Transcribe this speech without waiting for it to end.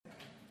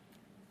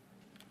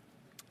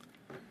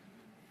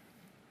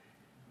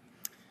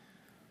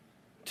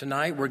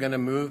Tonight we're going to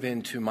move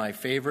into my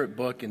favorite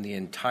book in the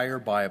entire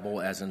Bible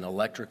as an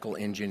electrical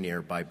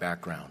engineer by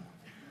background.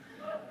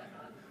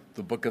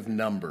 The book of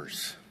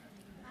Numbers.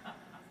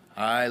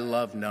 I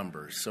love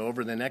numbers. So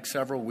over the next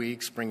several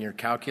weeks, bring your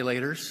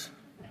calculators,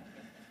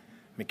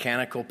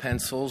 mechanical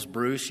pencils.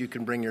 Bruce, you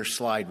can bring your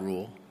slide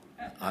rule.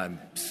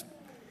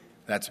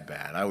 That's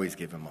bad. I always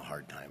give him a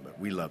hard time, but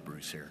we love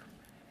Bruce here.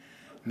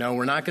 No,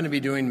 we're not going to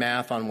be doing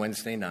math on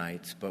Wednesday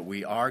nights, but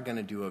we are going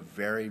to do a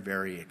very,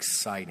 very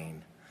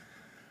exciting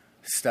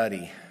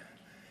study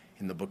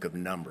in the book of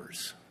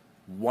Numbers.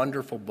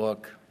 Wonderful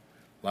book,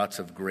 lots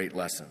of great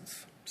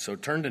lessons. So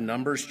turn to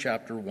Numbers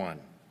chapter 1.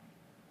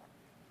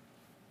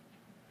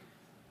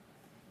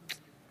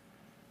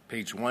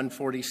 Page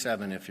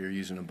 147 if you're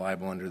using a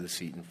Bible under the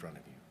seat in front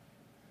of you.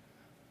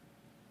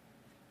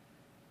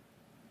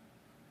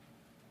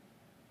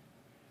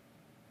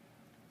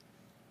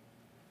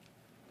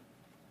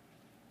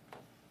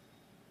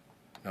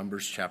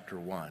 Numbers chapter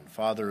 1.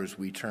 Father, as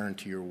we turn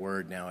to your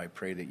word now, I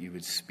pray that you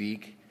would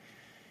speak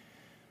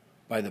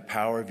by the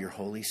power of your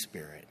Holy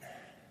Spirit.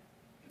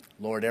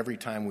 Lord, every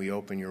time we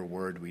open your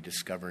word, we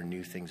discover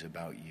new things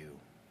about you.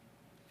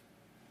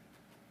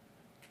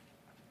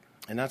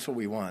 And that's what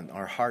we want.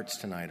 Our hearts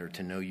tonight are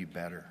to know you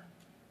better,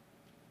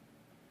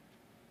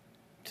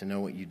 to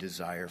know what you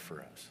desire for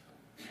us,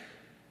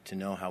 to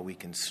know how we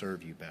can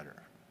serve you better.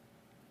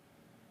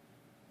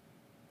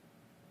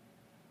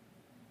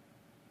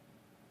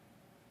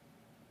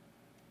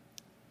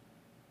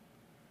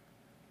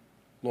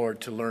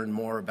 Lord, to learn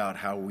more about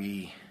how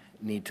we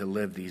need to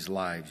live these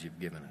lives you've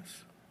given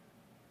us.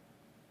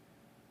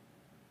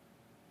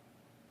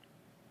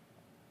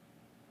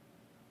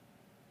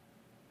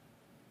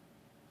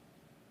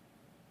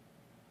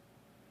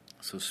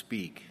 So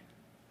speak.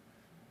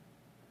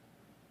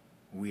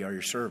 We are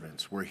your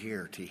servants. We're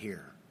here to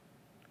hear.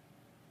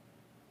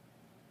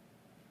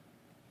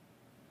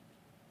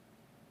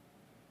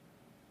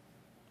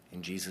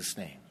 In Jesus'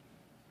 name,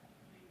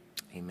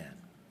 amen.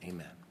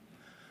 Amen.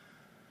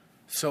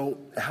 So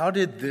how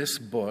did this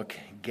book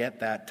get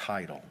that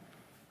title,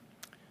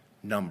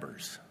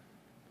 Numbers?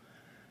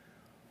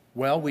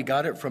 Well, we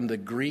got it from the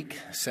Greek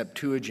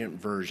Septuagint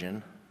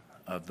version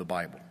of the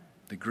Bible.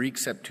 The Greek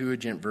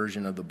Septuagint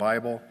version of the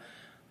Bible,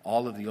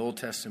 all of the Old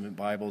Testament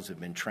Bibles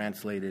have been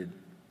translated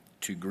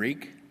to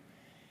Greek,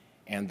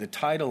 and the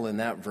title in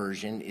that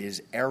version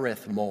is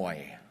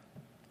arithmoi,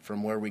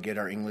 from where we get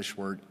our English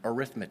word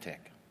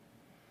arithmetic.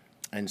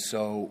 And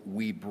so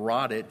we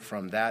brought it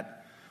from that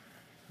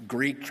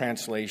Greek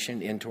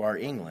translation into our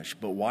English.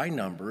 But why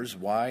numbers?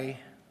 Why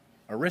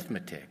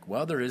arithmetic?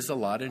 Well, there is a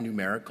lot of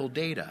numerical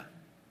data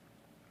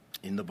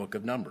in the book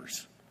of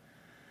Numbers.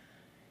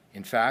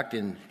 In fact,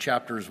 in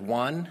chapters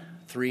 1,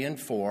 3, and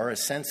 4, a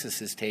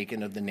census is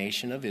taken of the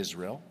nation of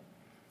Israel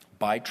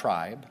by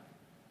tribe,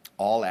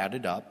 all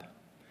added up.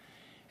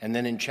 And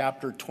then in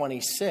chapter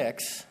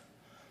 26,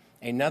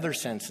 another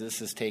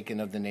census is taken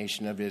of the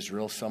nation of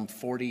Israel some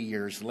 40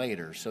 years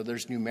later. So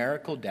there's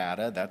numerical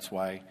data. That's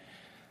why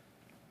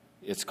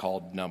it's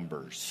called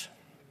Numbers.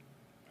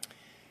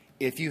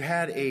 If you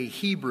had a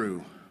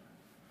Hebrew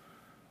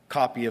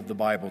copy of the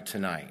Bible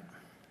tonight,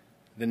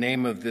 the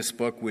name of this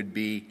book would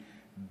be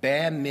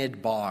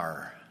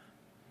Bamidbar.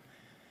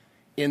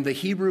 In the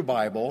Hebrew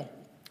Bible,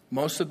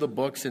 most of the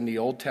books in the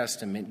Old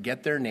Testament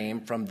get their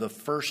name from the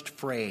first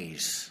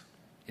phrase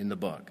in the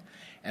book.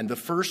 And the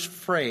first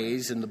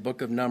phrase in the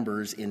book of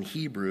Numbers in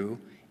Hebrew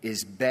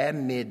is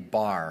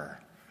Bamidbar,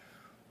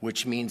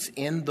 which means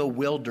in the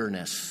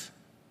wilderness.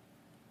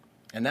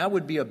 And that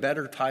would be a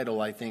better title,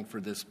 I think,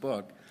 for this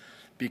book,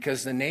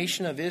 because the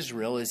nation of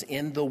Israel is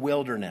in the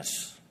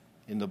wilderness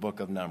in the book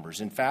of Numbers.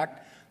 In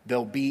fact,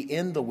 they'll be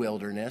in the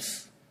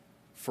wilderness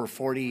for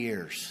 40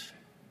 years,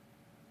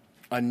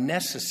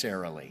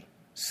 unnecessarily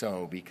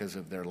so because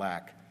of their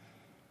lack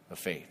of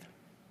faith.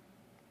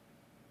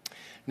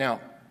 Now,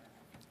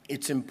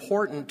 it's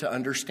important to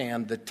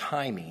understand the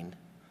timing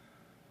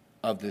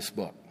of this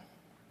book.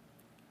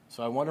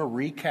 So I want to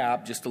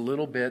recap just a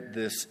little bit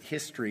this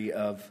history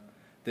of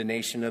the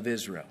nation of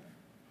Israel.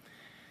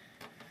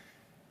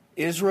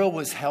 Israel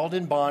was held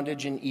in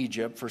bondage in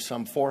Egypt for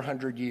some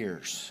 400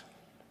 years.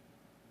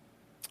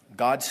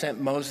 God sent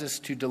Moses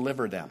to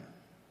deliver them.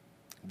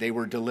 They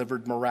were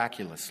delivered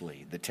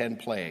miraculously. The 10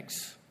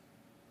 plagues,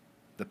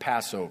 the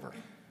Passover,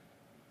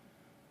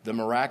 the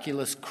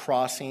miraculous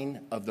crossing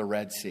of the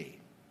Red Sea.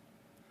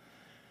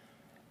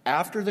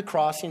 After the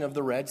crossing of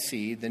the Red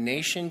Sea, the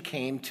nation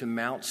came to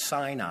Mount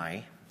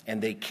Sinai,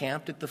 and they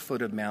camped at the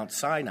foot of Mount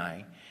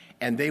Sinai.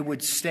 And they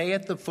would stay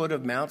at the foot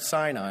of Mount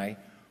Sinai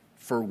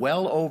for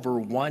well over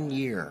 1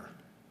 year,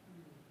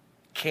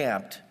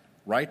 camped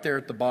right there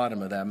at the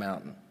bottom of that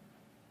mountain.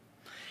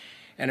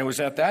 And it was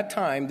at that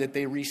time that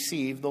they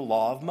received the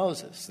law of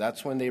Moses.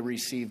 That's when they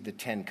received the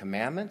 10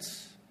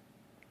 Commandments,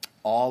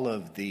 all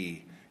of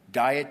the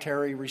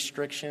dietary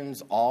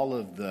restrictions, all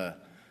of the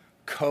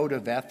code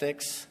of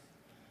ethics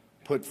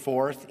put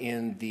forth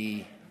in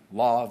the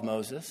law of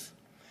Moses.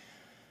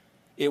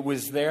 It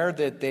was there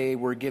that they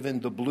were given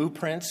the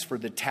blueprints for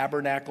the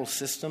tabernacle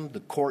system,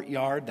 the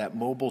courtyard, that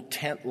mobile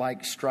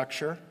tent-like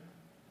structure.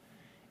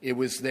 It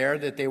was there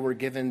that they were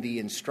given the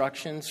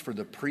instructions for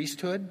the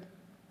priesthood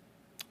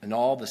and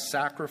all the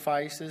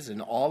sacrifices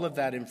and all of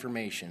that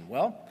information.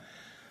 Well,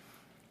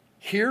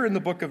 here in the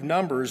book of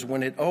Numbers,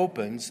 when it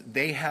opens,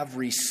 they have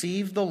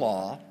received the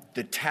law.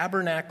 The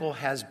tabernacle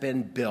has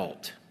been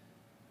built.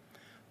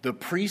 The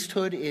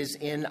priesthood is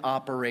in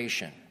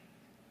operation.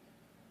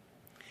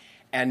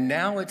 And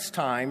now it's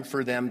time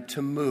for them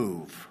to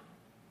move.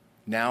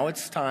 Now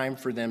it's time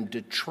for them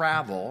to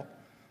travel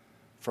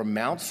from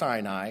Mount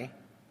Sinai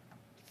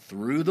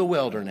through the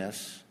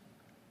wilderness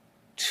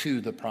to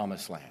the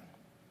promised land.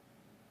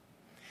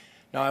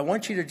 Now, I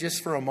want you to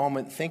just for a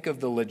moment think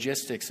of the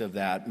logistics of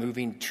that,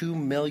 moving 2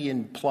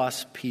 million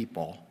plus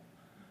people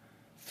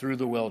through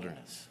the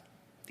wilderness.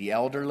 The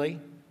elderly,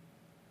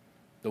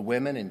 the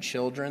women and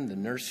children, the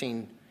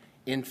nursing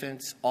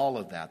infants, all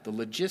of that. The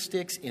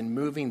logistics in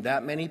moving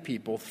that many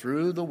people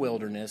through the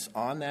wilderness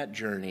on that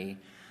journey,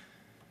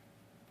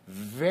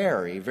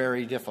 very,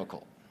 very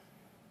difficult.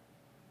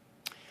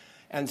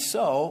 And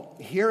so,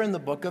 here in the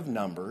book of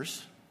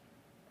Numbers,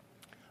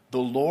 the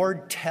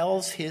Lord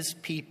tells his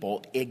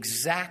people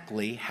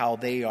exactly how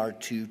they are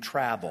to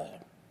travel,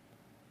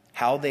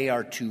 how they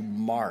are to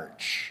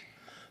march,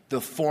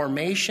 the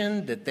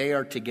formation that they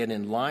are to get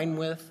in line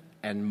with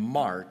and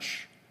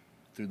march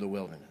through the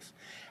wilderness.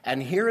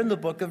 And here in the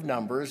book of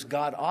Numbers,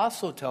 God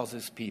also tells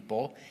his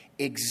people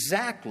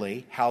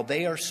exactly how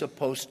they are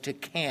supposed to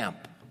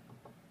camp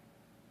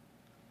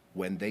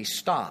when they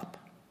stop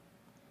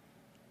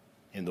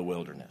in the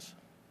wilderness.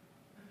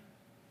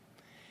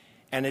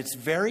 And it's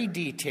very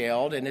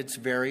detailed and it's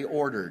very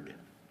ordered.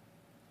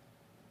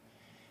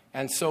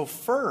 And so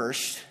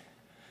first,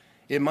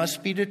 it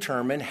must be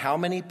determined how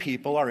many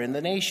people are in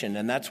the nation,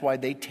 and that's why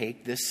they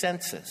take this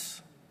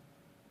census.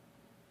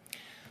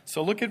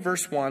 So look at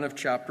verse 1 of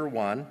chapter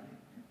 1,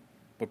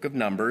 book of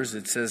Numbers.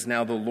 It says,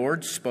 "Now the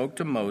Lord spoke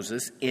to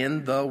Moses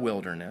in the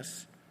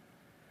wilderness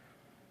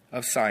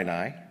of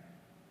Sinai,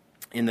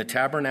 in the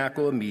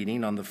tabernacle of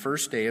meeting, on the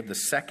first day of the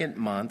second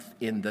month,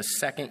 in the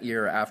second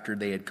year after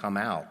they had come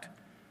out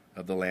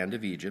of the land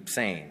of Egypt,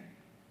 saying,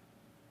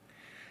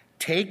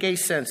 Take a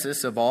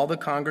census of all the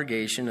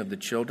congregation of the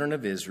children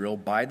of Israel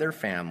by their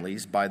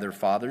families, by their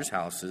fathers'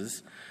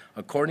 houses,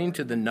 according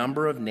to the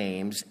number of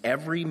names,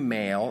 every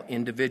male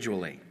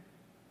individually,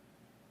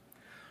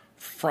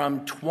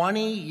 from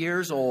 20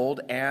 years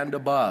old and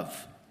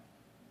above.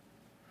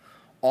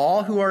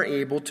 All who are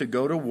able to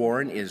go to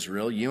war in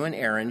Israel, you and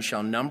Aaron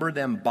shall number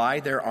them by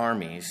their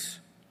armies,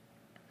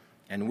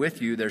 and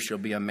with you there shall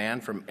be a man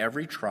from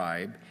every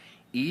tribe,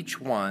 each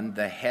one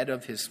the head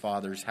of his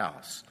father's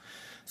house."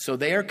 So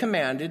they are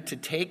commanded to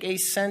take a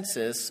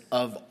census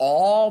of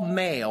all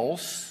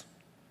males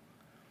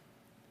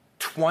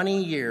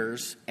 20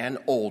 years and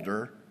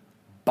older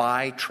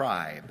by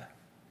tribe.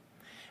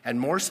 And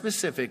more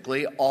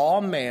specifically,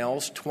 all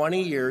males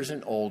 20 years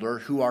and older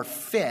who are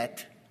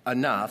fit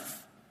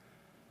enough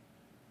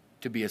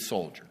to be a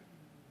soldier.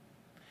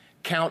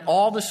 Count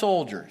all the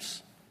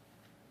soldiers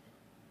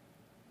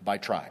by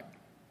tribe.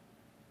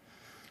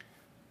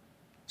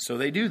 So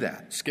they do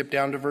that. Skip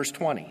down to verse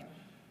 20.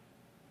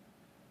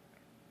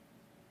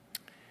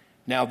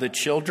 Now the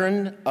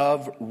children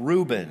of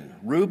Reuben.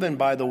 Reuben,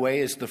 by the way,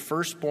 is the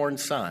firstborn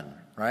son,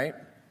 right,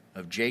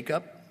 of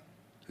Jacob,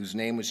 whose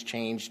name was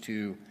changed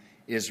to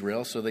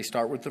Israel. So they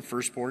start with the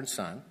firstborn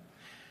son.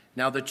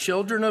 Now the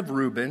children of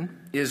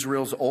Reuben,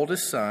 Israel's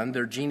oldest son,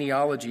 their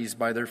genealogies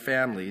by their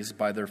families,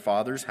 by their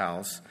father's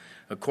house,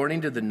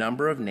 according to the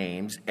number of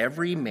names,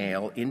 every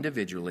male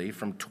individually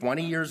from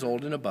 20 years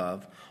old and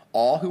above,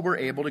 all who were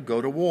able to go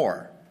to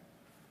war.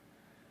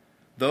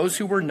 Those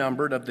who were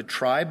numbered of the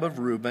tribe of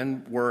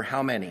Reuben were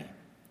how many?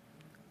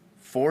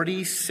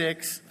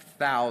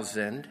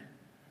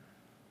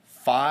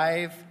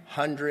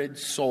 46,500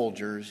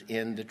 soldiers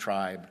in the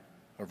tribe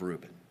of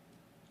Reuben.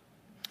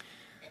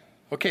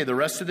 Okay, the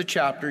rest of the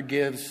chapter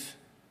gives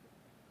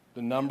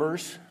the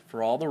numbers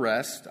for all the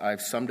rest.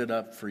 I've summed it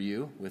up for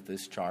you with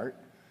this chart.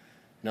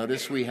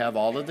 Notice we have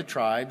all of the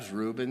tribes: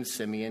 Reuben,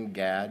 Simeon,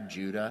 Gad,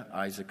 Judah,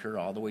 Issachar,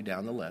 all the way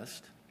down the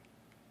list.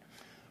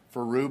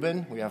 For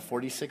Reuben, we have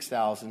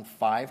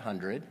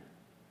 46,500.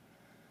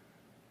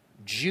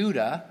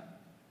 Judah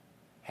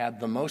had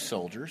the most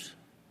soldiers,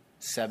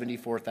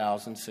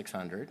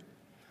 74,600.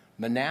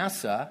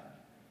 Manasseh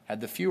had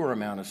the fewer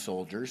amount of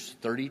soldiers,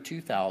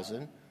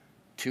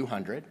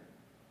 32,200.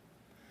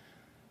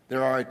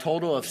 There are a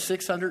total of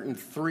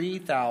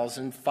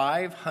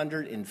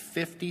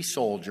 603,550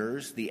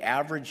 soldiers. The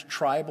average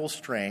tribal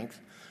strength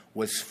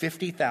was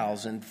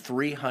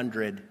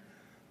 50,300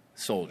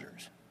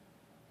 soldiers.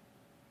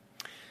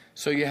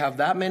 So you have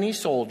that many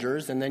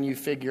soldiers, and then you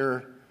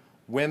figure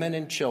women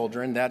and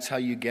children. That's how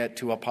you get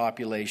to a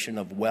population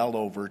of well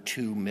over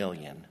 2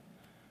 million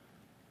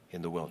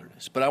in the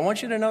wilderness. But I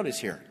want you to notice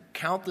here,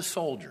 count the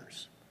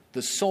soldiers.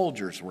 The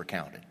soldiers were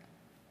counted.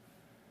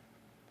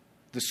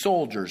 The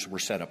soldiers were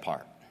set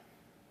apart.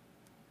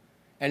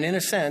 And in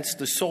a sense,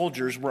 the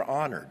soldiers were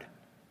honored.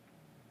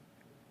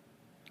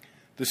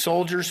 The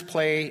soldiers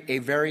play a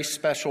very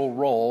special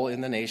role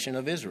in the nation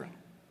of Israel.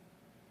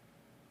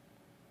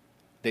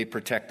 They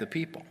protect the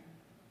people.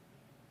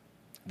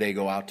 They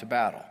go out to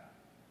battle.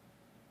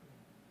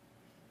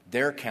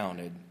 They're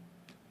counted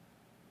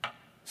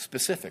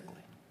specifically.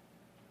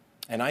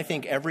 And I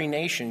think every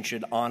nation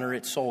should honor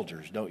its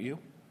soldiers, don't you?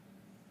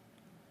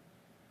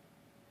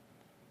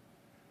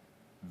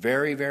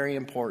 Very, very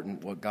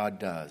important what God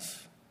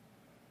does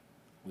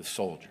with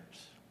soldiers.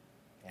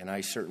 And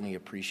I certainly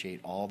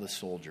appreciate all the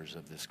soldiers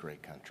of this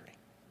great country.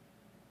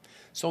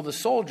 So the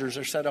soldiers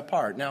are set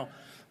apart. Now,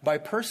 by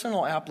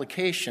personal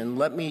application,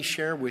 let me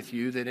share with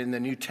you that in the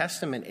New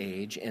Testament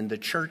age, in the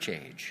church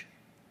age,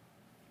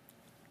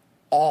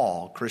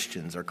 all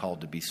Christians are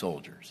called to be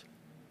soldiers.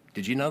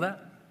 Did you know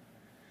that?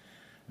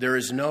 There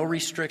is no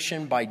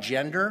restriction by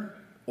gender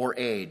or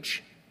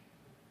age.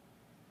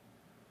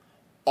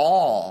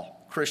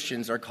 All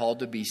Christians are called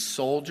to be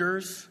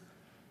soldiers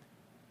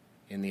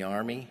in the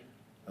army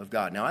of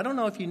God. Now, I don't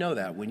know if you know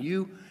that. When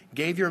you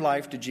gave your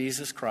life to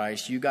Jesus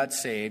Christ, you got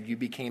saved, you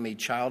became a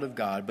child of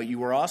God, but you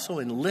were also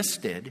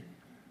enlisted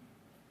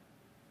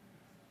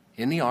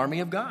in the army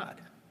of God.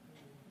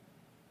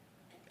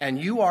 And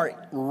you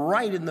are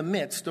right in the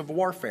midst of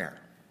warfare.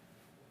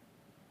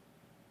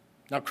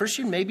 Now,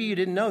 Christian, maybe you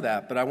didn't know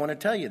that, but I want to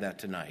tell you that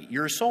tonight.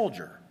 You're a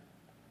soldier.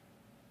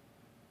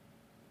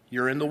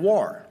 You're in the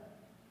war.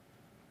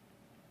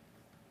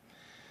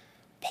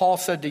 Paul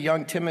said to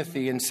young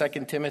Timothy in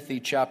 2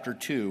 Timothy chapter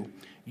 2,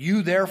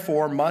 "You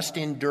therefore must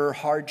endure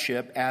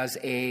hardship as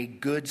a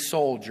good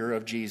soldier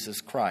of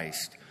Jesus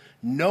Christ.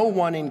 No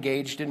one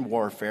engaged in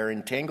warfare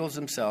entangles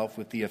himself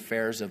with the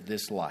affairs of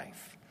this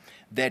life,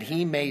 that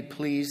he may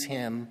please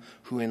him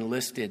who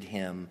enlisted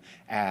him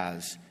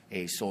as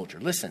a soldier."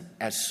 Listen,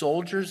 as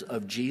soldiers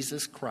of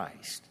Jesus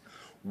Christ,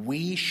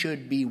 we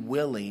should be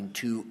willing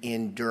to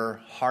endure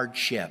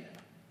hardship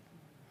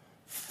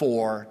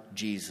for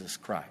Jesus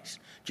Christ.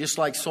 Just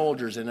like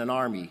soldiers in an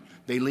army,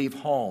 they leave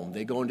home,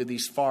 they go into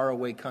these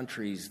faraway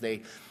countries,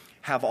 they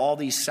have all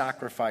these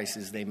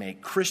sacrifices they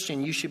make.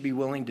 Christian, you should be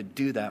willing to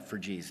do that for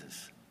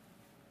Jesus.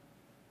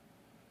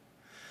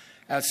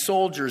 As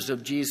soldiers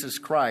of Jesus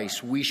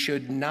Christ, we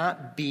should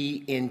not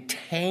be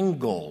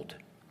entangled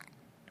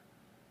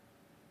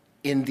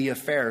in the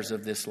affairs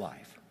of this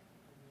life,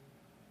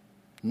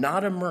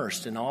 not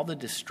immersed in all the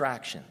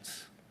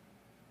distractions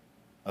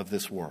of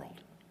this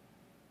world.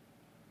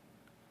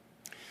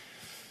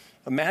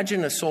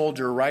 Imagine a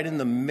soldier right in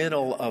the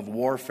middle of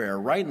warfare,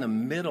 right in the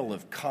middle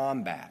of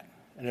combat.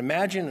 And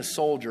imagine a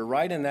soldier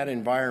right in that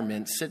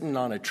environment sitting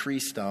on a tree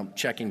stump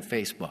checking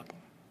Facebook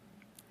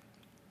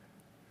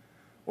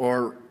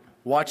or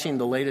watching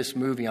the latest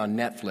movie on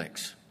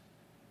Netflix.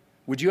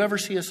 Would you ever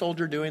see a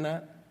soldier doing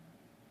that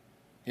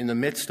in the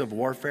midst of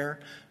warfare?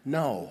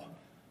 No.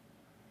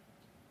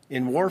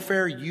 In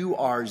warfare, you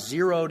are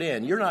zeroed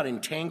in. You're not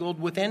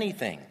entangled with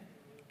anything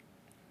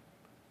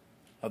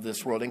of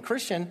this world. And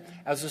Christian,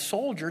 as a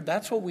soldier,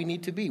 that's what we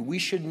need to be. We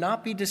should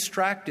not be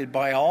distracted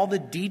by all the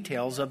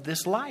details of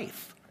this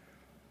life.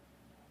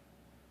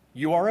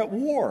 You are at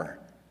war.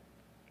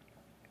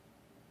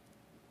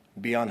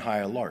 Be on high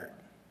alert.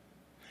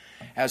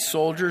 As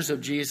soldiers of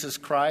Jesus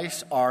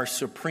Christ, our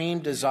supreme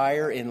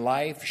desire in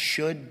life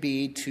should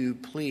be to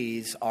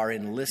please our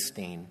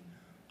enlisting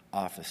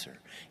officer.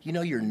 You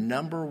know, your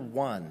number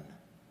one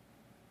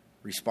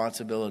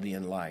responsibility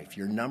in life,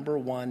 your number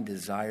one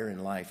desire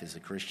in life as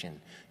a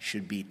Christian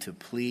should be to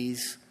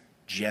please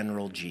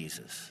General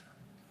Jesus,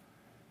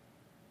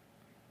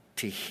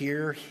 to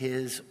hear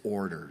his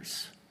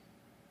orders,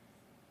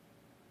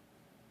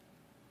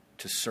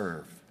 to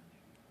serve,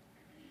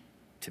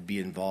 to be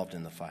involved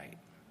in the fight.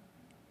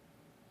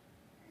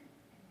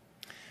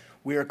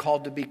 We are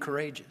called to be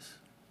courageous.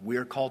 We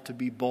are called to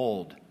be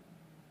bold.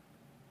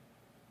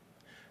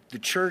 The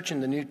church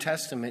in the New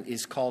Testament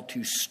is called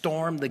to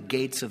storm the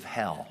gates of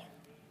hell,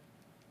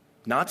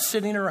 not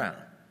sitting around,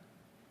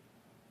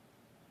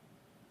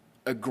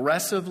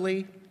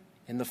 aggressively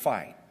in the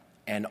fight.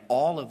 And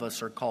all of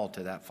us are called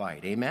to that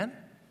fight. Amen?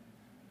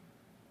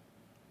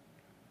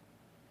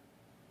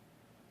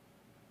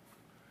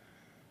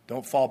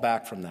 Don't fall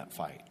back from that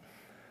fight.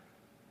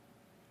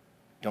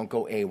 Don't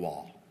go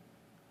AWOL.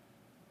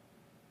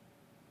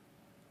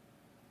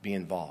 Be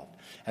involved.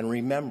 And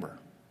remember,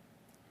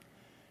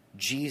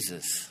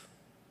 Jesus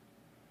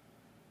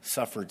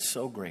suffered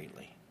so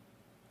greatly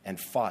and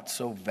fought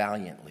so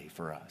valiantly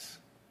for us.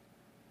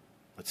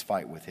 Let's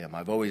fight with him.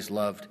 I've always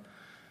loved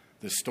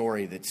the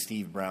story that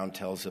Steve Brown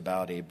tells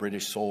about a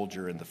British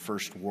soldier in the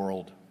First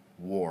World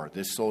War.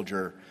 This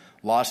soldier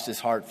lost his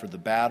heart for the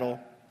battle,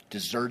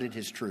 deserted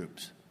his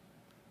troops.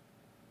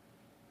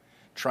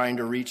 Trying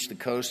to reach the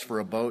coast for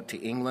a boat to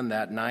England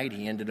that night,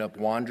 he ended up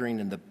wandering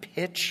in the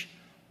pitch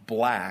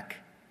black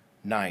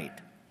night,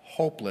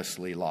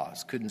 hopelessly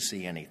lost, couldn't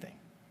see anything.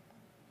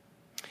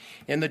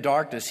 In the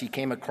darkness, he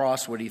came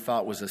across what he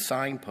thought was a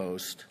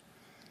signpost.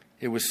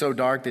 It was so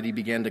dark that he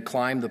began to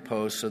climb the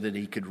post so that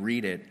he could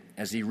read it.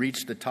 As he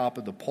reached the top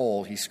of the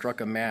pole, he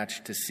struck a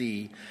match to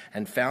see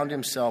and found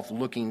himself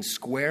looking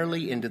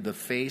squarely into the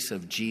face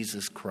of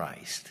Jesus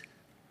Christ.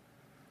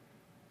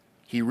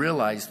 He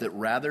realized that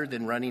rather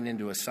than running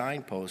into a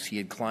signpost, he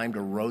had climbed a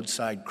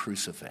roadside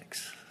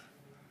crucifix.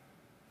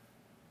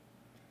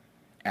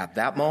 At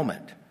that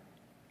moment,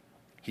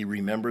 he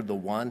remembered the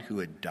one who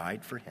had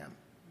died for him,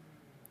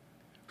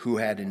 who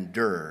had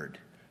endured,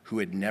 who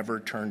had never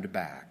turned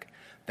back.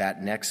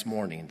 That next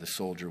morning, the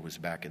soldier was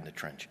back in the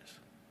trenches.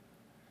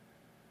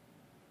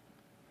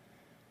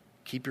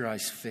 Keep your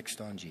eyes fixed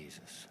on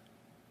Jesus.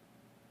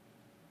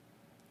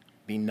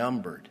 Be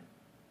numbered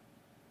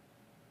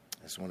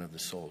as one of the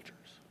soldiers.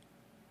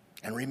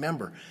 And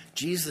remember,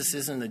 Jesus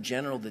isn't a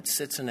general that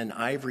sits in an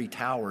ivory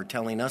tower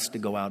telling us to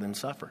go out and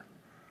suffer.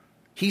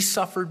 He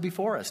suffered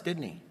before us,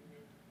 didn't he?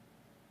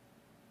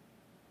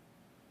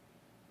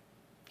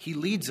 He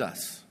leads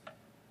us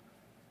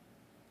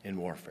in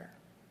warfare.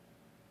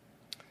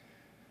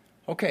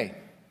 Okay,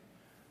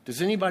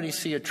 does anybody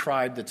see a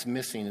tribe that's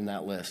missing in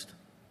that list?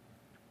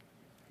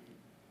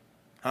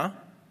 Huh?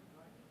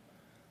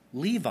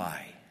 Levi.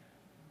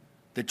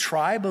 The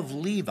tribe of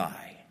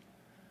Levi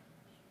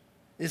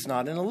is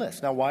not in the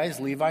list. Now, why is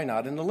Levi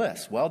not in the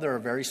list? Well, they're a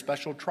very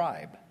special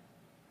tribe.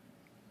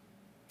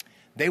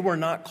 They were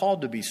not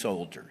called to be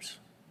soldiers.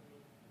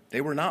 They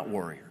were not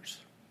warriors.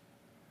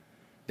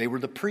 They were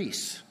the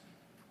priests.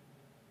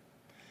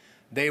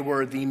 They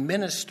were the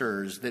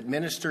ministers that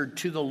ministered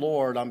to the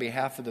Lord on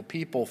behalf of the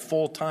people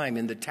full time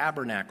in the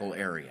tabernacle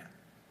area.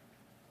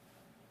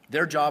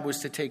 Their job was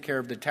to take care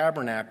of the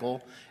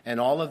tabernacle and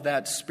all of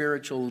that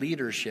spiritual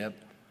leadership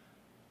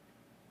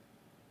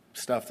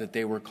stuff that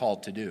they were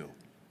called to do.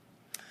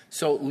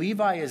 So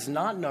Levi is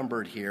not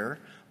numbered here,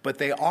 but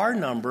they are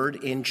numbered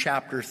in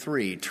chapter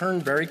 3. Turn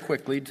very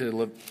quickly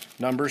to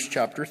Numbers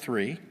chapter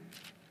 3.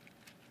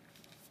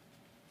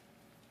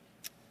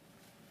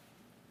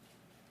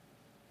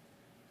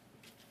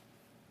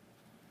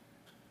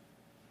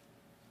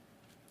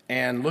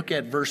 And look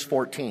at verse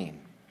 14.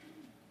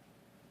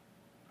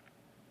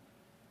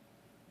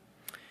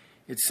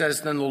 It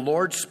says, "Then the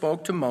Lord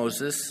spoke to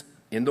Moses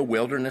in the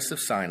wilderness of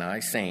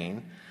Sinai,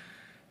 saying,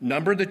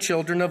 Number the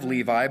children of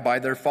Levi by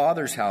their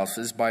fathers'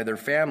 houses, by their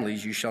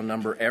families. You shall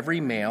number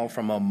every male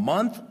from a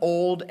month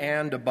old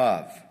and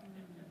above."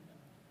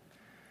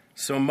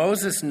 So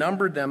Moses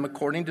numbered them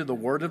according to the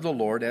word of the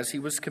Lord as he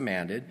was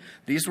commanded.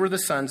 These were the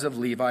sons of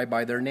Levi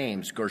by their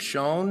names,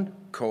 Gershon,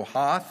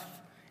 Kohath,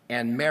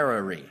 and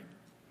Merari.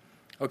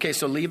 Okay,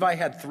 so Levi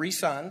had 3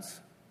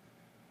 sons,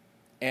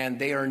 and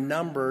they are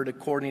numbered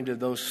according to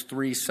those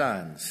 3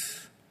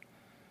 sons.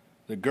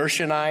 The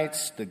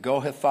Gershonites, the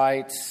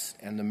Kohathites,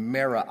 and the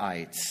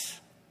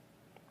Merarites.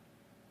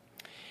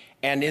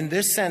 And in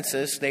this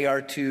census, they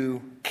are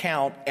to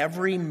count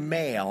every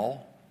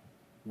male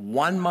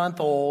 1 month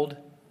old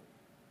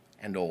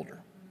and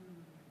older.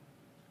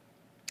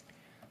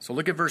 So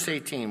look at verse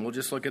 18. We'll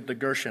just look at the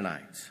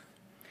Gershonites.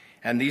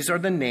 "And these are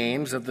the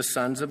names of the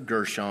sons of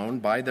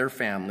Gershon by their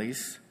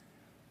families,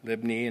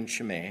 Libni and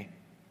Shimei,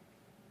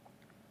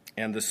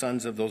 and the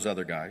sons of those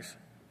other guys,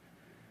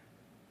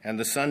 and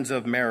the sons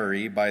of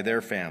Merari by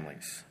their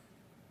families."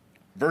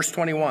 Verse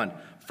 21,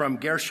 "From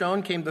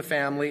Gershon came the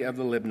family of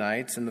the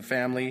Libnites and the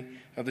family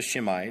of the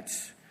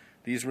Shimeites.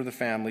 These were the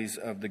families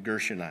of the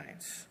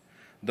Gershonites.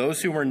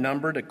 Those who were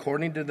numbered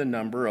according to the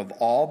number of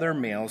all their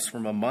males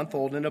from a month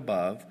old and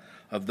above,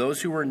 of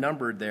those who were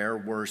numbered there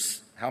were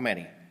how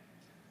many?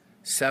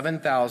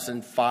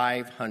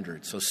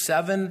 7,500. So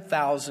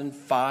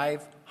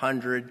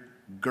 7,500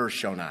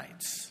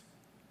 Gershonites.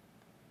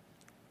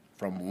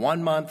 From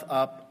 1 month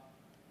up,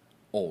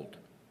 old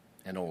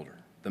and older,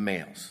 the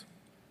males.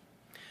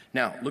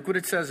 Now, look what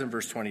it says in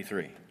verse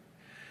 23.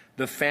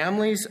 "The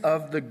families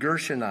of the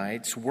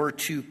Gershonites were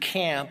to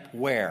camp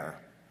where?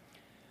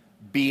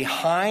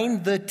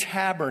 Behind the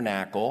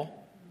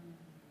tabernacle,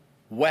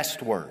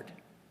 westward."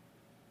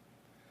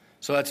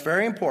 So that's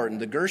very important.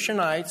 The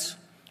Gershonites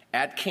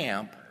at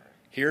camp,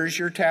 here's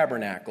your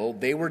tabernacle.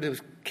 They were to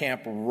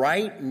camp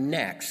right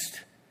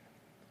next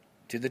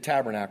to the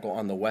tabernacle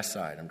on the west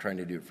side. I'm trying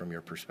to do it from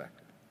your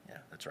perspective. Yeah,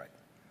 that's right.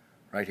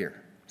 Right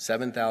here.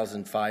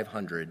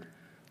 7,500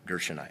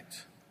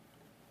 Gershonites.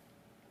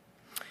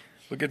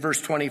 Look at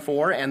verse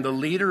 24. "And the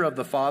leader of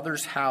the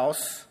father's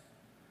house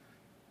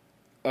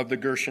of the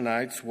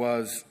Gershonites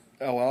was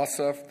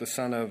Elisaph, the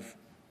son of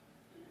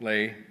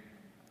Lei."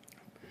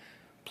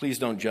 Please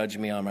don't judge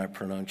me on my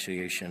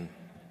pronunciation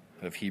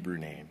of Hebrew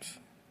names.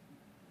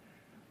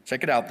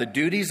 Check it out. "The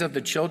duties of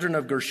the children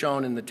of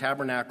Gershon in the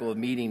tabernacle of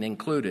meeting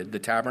included the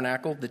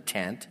tabernacle, the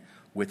tent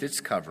with its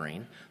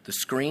covering, the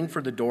screen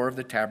for the door of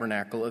the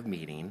tabernacle of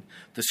meeting,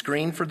 the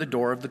screen for the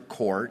door of the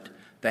court,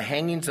 the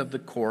hangings of the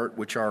court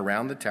which are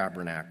around the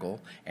tabernacle,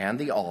 and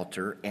the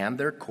altar and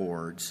their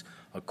cords,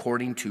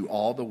 according to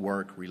all the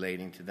work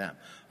relating to them."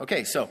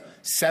 Okay, so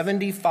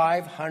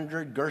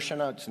 7,500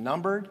 Gershonites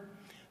numbered.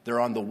 They're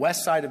on the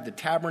west side of the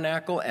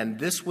tabernacle, and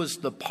this was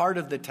the part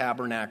of the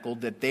tabernacle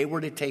that they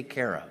were to take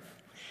care of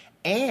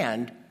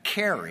and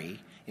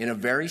carry in a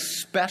very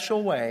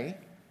special way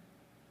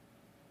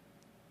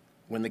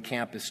when the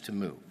camp is to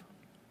move.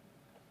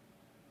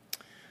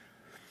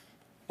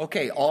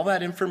 Okay, all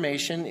that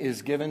information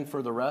is given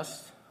for the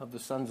rest of the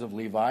sons of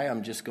Levi.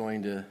 I'm just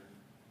going to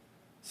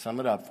sum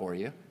it up for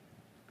you.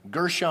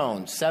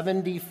 Gershon,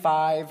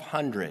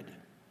 7,500.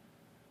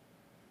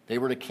 They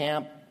were to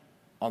camp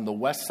on the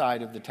west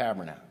side of the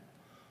tabernacle.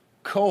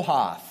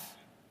 Kohath,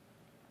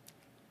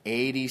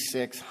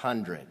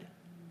 8,600.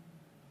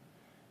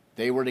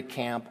 They were to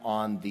camp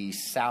on the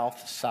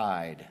south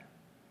side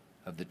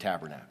of the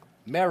tabernacle.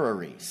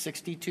 Merari,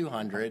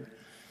 6,200.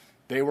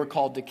 They were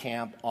called to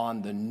camp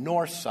on the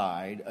north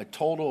side, a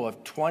total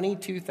of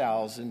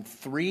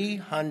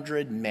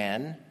 22,300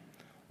 men,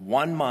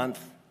 1 month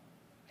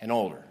and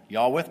older.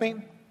 Y'all with me?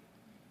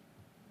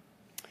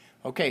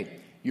 Okay,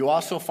 you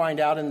also find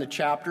out in the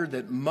chapter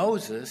that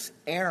Moses,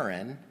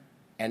 Aaron,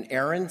 and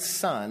Aaron's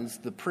sons,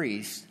 the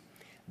priests,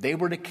 they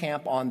were to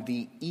camp on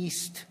the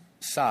east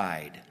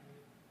side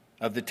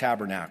of the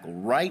tabernacle,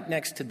 right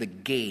next to the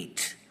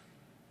gate.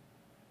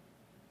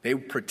 They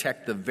would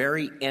protect the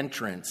very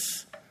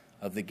entrance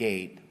of the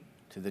gate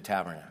to the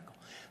tabernacle.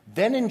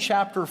 Then in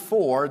chapter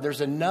 4,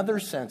 there's another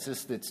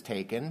census that's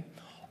taken.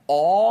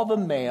 All the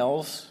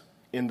males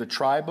in the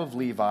tribe of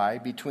Levi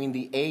between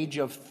the age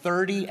of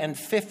 30 and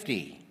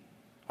 50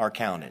 are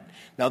counted.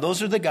 Now,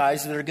 those are the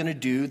guys that are going to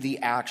do the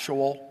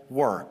actual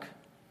work.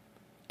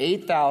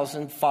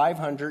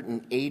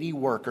 8,580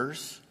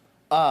 workers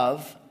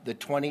of the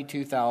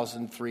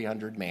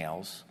 22,300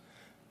 males.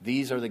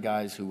 These are the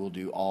guys who will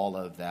do all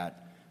of that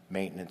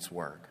maintenance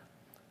work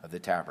of the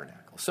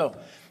tabernacle. So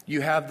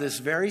you have this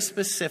very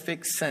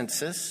specific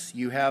census.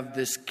 You have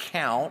this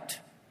count.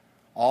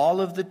 All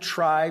of the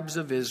tribes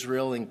of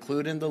Israel,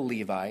 including the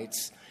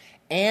Levites.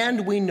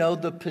 And we know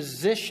the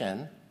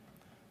position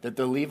that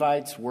the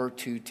Levites were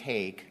to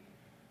take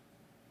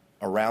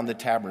around the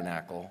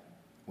tabernacle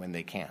when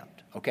they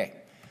camped. Okay,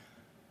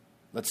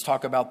 let's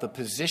talk about the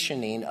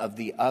positioning of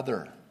the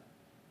other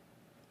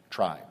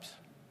tribes.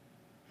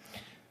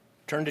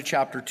 Turn to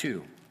chapter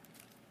 2.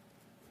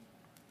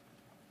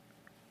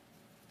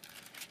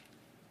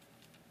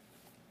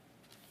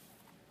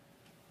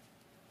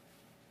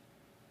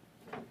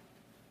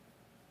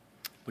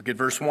 Look at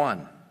verse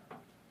 1.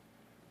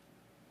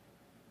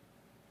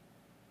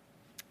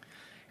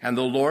 And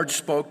the Lord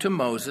spoke to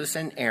Moses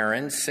and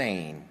Aaron,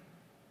 saying,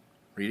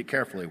 read it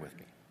carefully with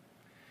me.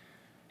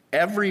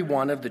 Every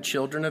one of the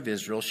children of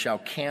Israel shall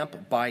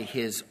camp by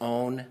his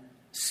own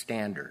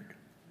standard,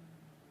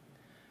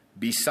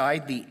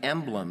 beside the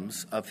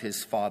emblems of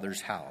his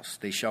father's house.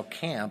 They shall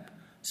camp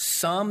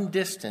some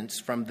distance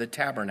from the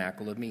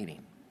tabernacle of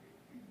meeting.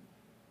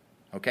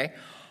 Okay?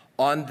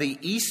 On the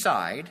east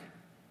side,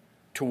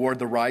 toward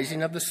the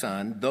rising of the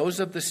sun, those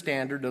of the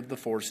standard of the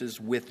forces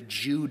with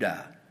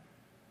Judah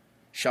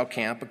shall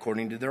camp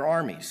according to their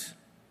armies.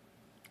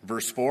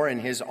 Verse 4,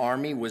 and his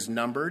army was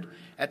numbered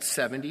at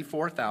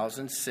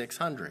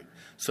 74,600.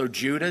 So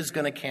Judah is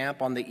going to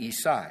camp on the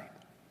east side.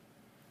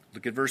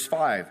 Look at verse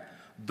 5.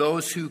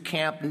 Those who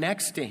camp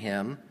next to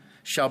him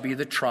shall be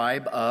the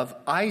tribe of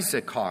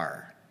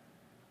Issachar.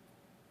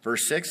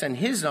 Verse 6, and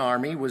his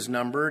army was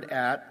numbered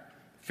at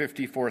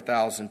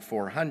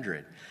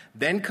 54,400.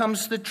 Then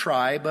comes the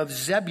tribe of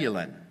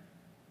Zebulun.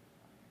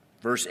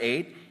 Verse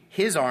 8,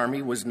 his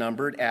army was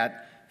numbered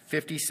at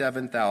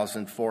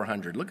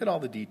 57,400. Look at all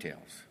the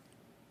details.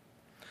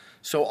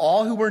 So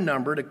all who were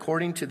numbered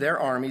according to their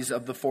armies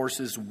of the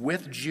forces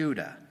with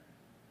Judah,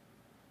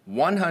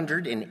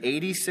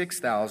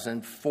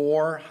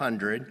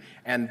 186,400,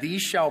 and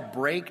these shall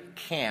break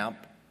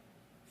camp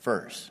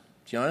first.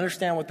 Do you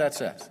understand what that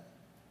says?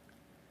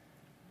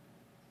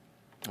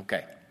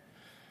 Okay.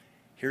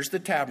 Here's the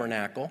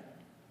tabernacle.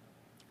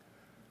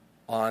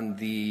 On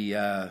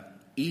the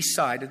east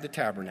side of the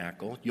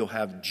tabernacle, you'll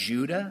have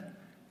Judah,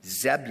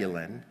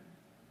 Zebulun,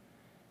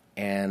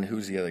 and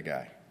who's the other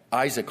guy?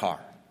 Issachar.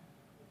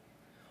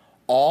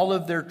 All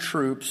of their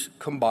troops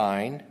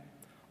combined,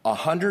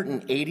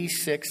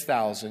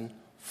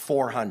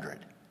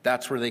 186,400.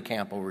 That's where they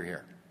camp over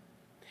here.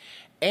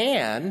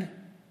 And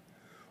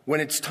when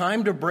it's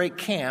time to break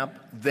camp,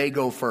 they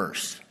go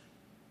first.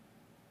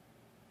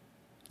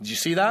 Did you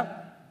see that?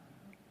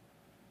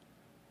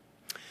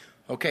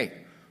 Okay.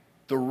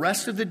 The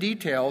rest of the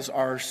details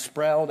are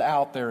spelled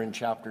out there in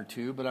chapter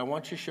 2, but I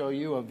want to show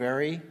you a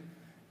very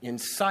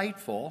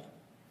insightful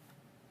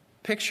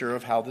picture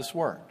of how this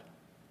worked.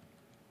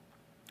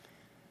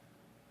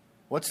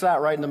 What's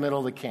that right in the middle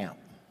of the camp?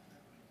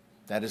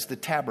 That is the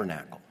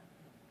tabernacle.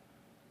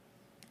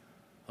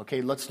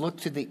 Okay, let's look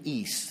to the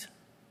east.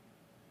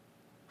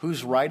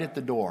 Who's right at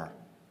the door?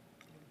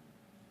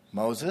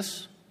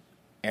 Moses,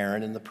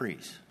 Aaron, and the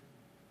priests.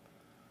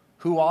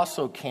 Who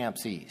also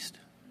camps east?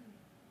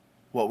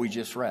 What we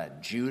just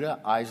read. Judah,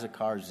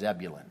 Issachar,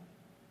 Zebulun.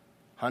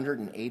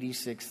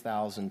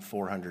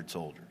 186,400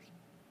 soldiers.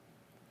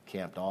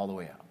 Camped all the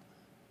way out.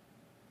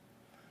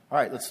 All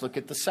right, let's look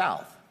at the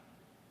south.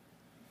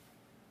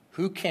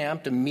 Who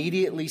camped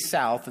immediately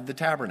south of the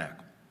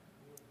tabernacle?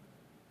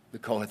 The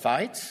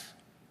Kohathites.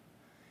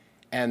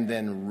 And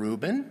then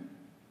Reuben,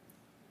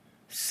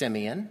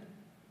 Simeon,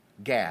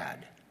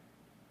 Gad.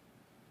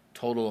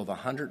 Total of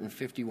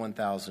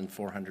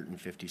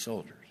 151,450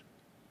 soldiers.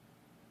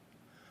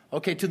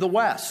 Okay, to the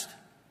west,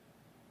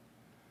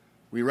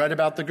 we read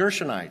about the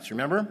Gershonites,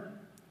 remember?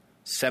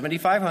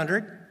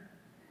 7,500.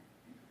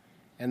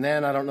 And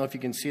then, I don't know if you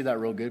can see that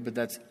real good, but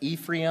that's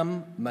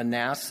Ephraim,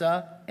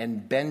 Manasseh,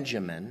 and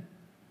Benjamin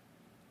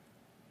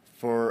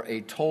for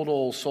a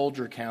total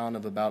soldier count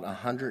of about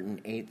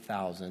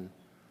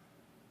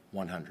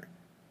 108,100.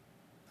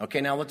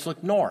 Okay, now let's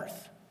look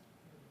north.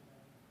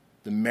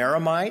 The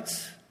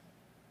Merarites,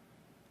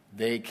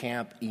 they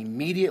camp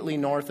immediately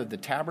north of the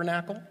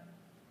tabernacle.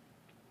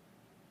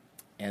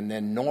 And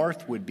then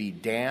north would be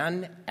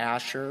Dan,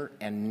 Asher,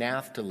 and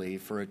Naphtali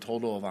for a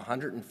total of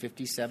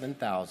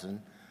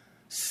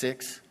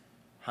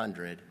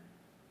 157,600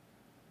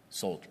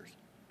 soldiers.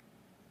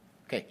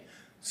 Okay,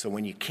 so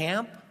when you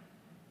camp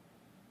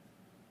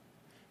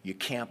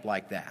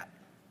like that.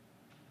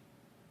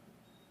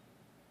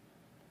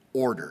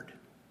 Ordered.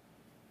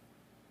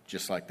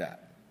 Just like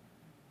that.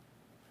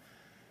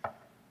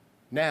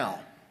 Now,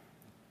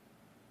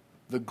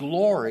 the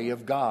glory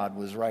of God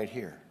was right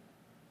here.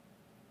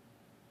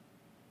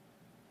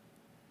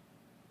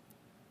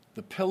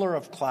 The pillar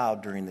of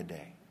cloud during the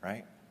day,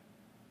 right?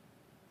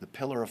 The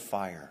pillar of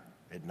fire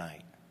at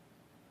night.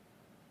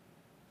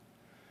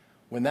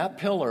 When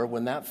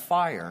that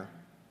fire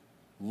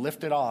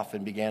lifted off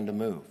and began to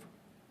move.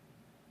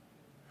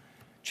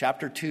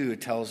 Chapter 2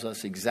 tells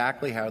us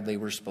exactly how they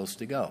were supposed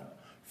to go.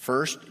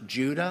 First,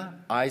 Judah,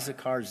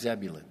 Issachar,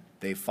 Zebulun.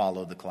 They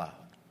follow the cloud.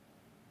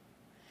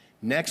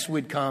 Next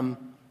would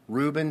come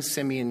Reuben,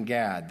 Simeon,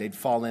 Gad. They'd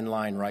fall in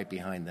line right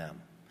behind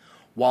them.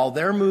 While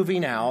they're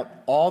moving out,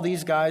 all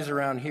these guys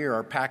around here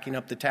are packing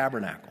up the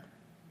tabernacle.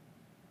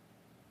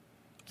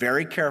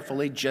 Very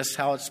carefully, just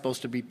how it's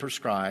supposed to be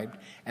prescribed.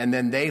 And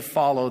then they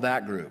follow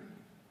that group.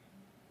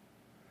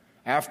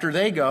 After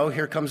they go,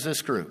 here comes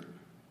this group.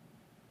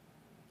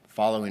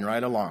 Following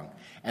right along.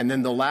 And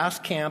then the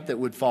last camp that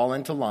would fall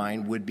into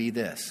line would be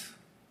this.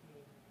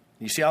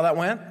 You see how that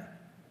went?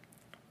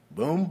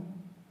 Boom,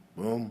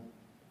 boom.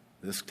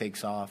 This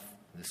takes off,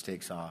 this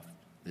takes off,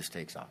 this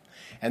takes off.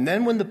 And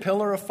then when the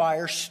pillar of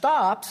fire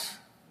stops,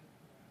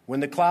 when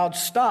the cloud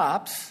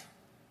stops,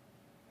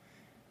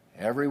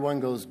 everyone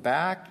goes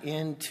back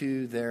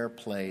into their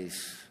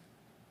place.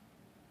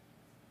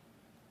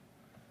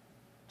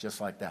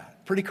 Just like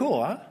that. Pretty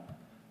cool, huh?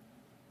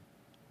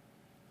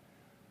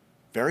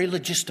 Very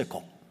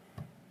logistical.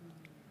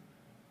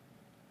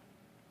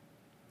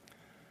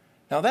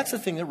 Now, that's the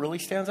thing that really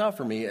stands out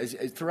for me. Is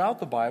throughout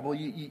the Bible,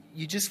 you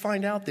just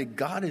find out that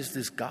God is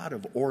this God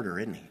of order,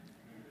 isn't he?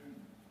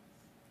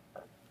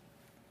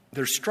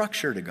 There's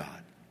structure to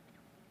God.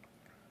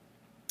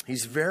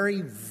 He's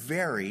very,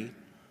 very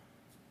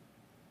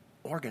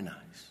organized.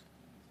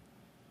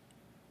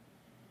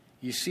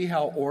 You see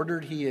how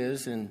ordered he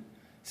is in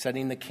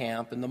setting the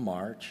camp and the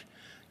march.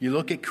 You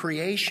look at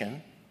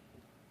creation,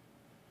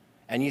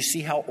 and you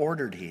see how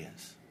ordered he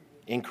is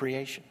in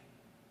creation.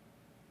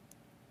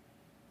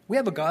 We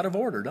have a God of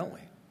order, don't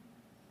we?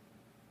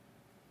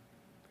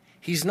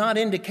 He's not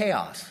into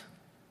chaos.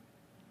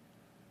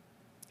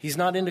 He's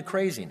not into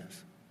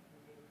craziness.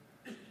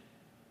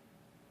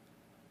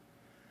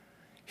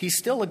 He's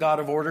still a God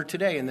of order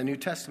today in the New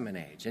Testament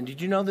age. And did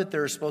you know that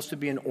there is supposed to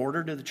be an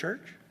order to the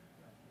church?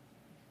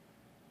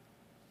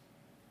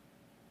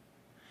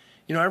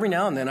 You know, every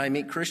now and then I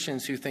meet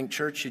Christians who think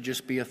church should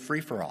just be a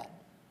free-for-all.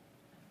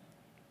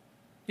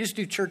 You just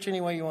do church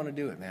any way you want to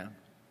do it, man.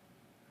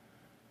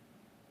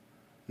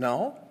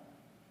 No,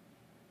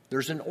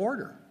 there's an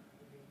order.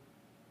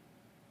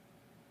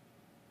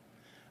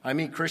 I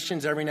meet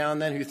Christians every now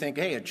and then who think,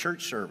 hey, a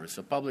church service,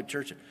 a public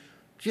church,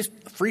 just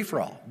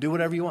free-for-all, do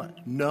whatever you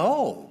want.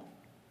 No.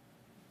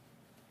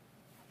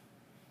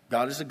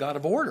 God is a God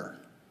of order.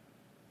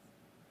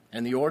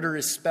 And the order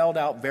is spelled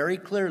out very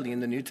clearly in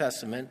the New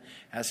Testament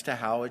as to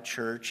how a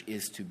church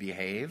is to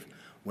behave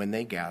when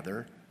they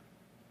gather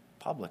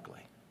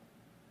publicly.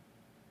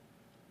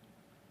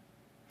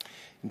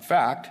 In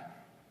fact,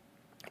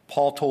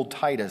 Paul told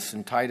Titus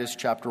in Titus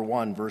chapter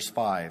 1, verse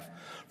 5,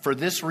 "For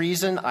this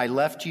reason I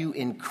left you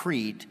in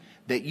Crete,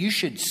 that you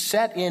should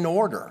set in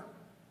order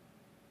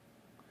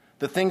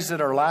the things that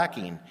are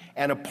lacking,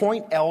 and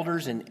appoint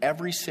elders in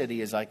every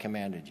city as I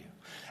commanded you."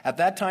 At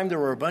that time, there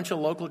were a bunch of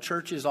local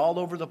churches all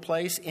over the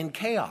place in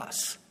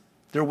chaos.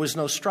 There was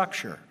no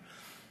structure.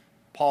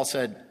 Paul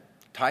said,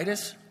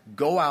 Titus,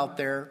 go out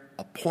there,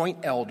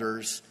 appoint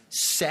elders,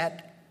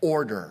 set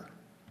order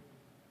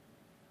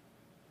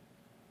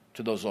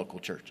to those local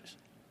churches.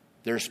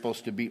 There's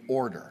supposed to be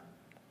order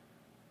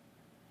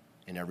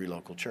in every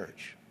local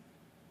church.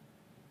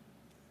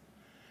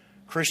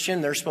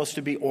 Christian, there's supposed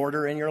to be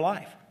order in your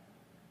life.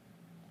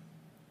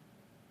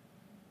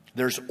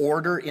 There's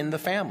order in the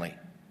family.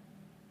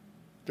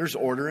 There's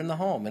order in the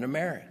home, in a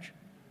marriage.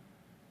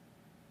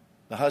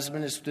 The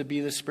husband is to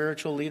be the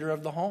spiritual leader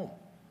of the home.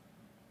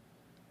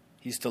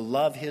 He's to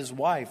love his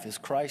wife as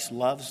Christ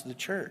loves the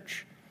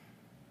church.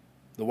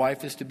 The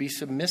wife is to be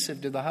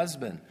submissive to the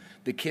husband.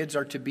 The kids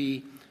are to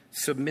be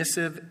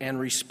submissive and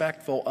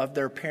respectful of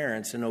their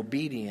parents and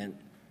obedient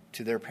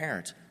to their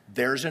parents.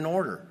 There's an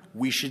order.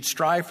 We should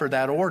strive for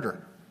that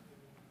order.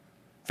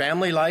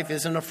 Family life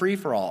isn't a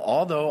free-for-all,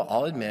 although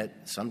I'll admit,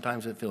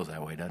 sometimes it feels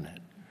that way, doesn't it?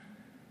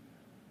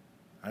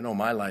 I know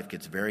my life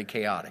gets very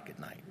chaotic at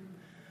night.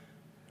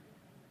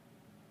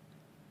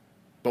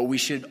 But we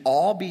should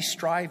all be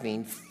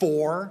striving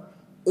for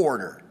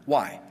order.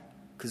 Why?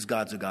 Because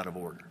God's a God of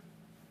order.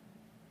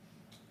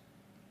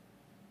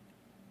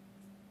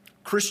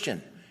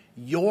 Christian,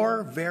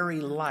 your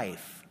very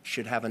life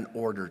should have an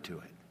order to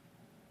it.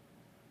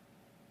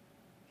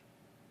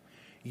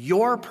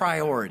 Your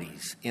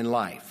priorities in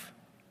life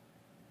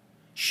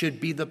should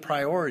be the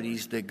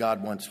priorities that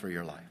God wants for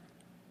your life.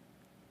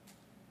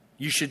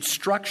 You should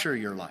structure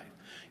your life.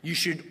 You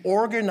should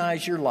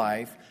organize your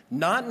life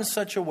not in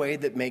such a way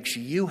that makes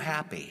you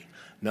happy.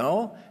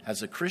 No,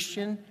 as a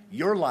Christian,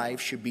 your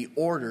life should be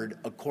ordered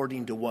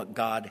according to what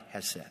God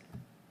has said.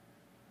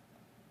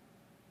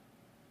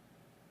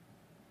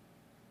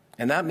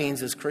 And that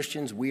means as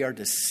Christians, we are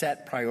to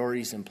set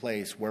priorities in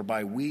place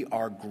whereby we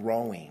are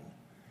growing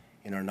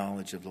in our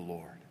knowledge of the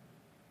Lord,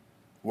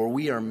 where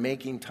we are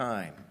making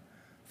time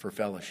for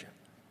fellowship.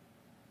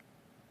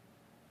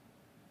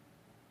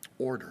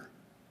 Order.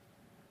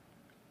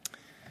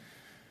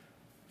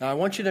 Now, I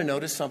want you to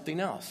notice something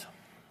else.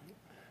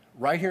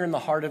 Right here in the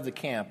heart of the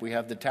camp, we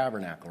have the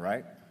tabernacle,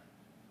 right?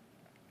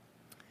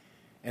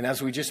 And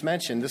as we just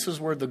mentioned, this is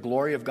where the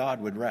glory of God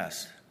would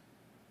rest,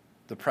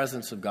 the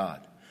presence of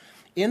God.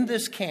 In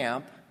this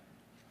camp,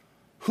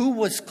 who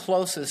was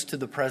closest to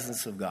the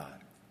presence of God?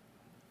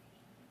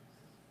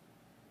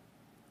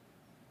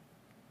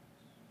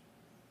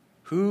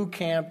 Who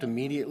camped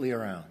immediately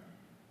around?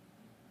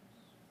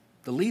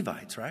 The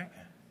Levites, right?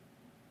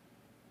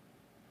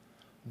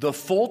 The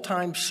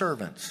full-time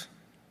servants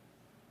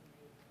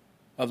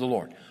of the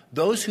Lord.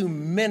 Those who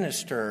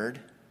ministered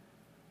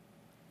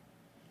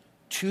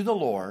to the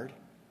Lord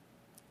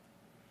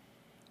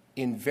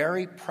in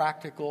very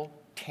practical,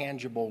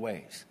 tangible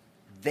ways.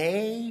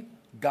 They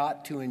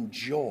got to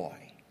enjoy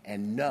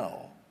and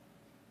know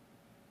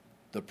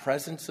the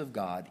presence of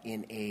God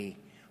in a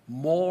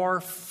more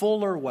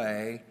fuller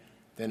way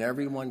than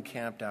everyone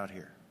camped out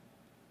here.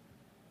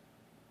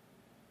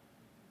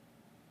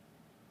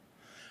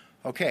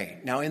 Okay,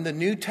 now in the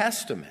New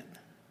Testament,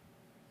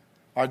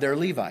 are there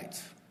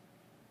Levites?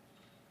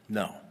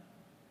 No.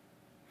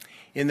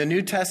 In the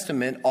New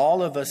Testament,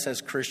 all of us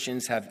as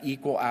Christians have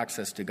equal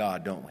access to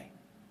God, don't we?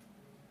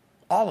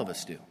 All of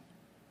us do.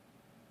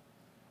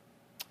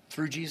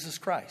 Through Jesus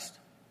Christ.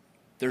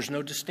 There's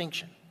no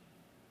distinction.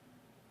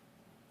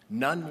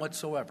 None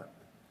whatsoever.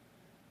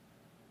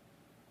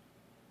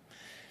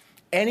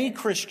 Any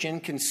Christian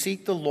can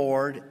seek the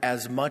Lord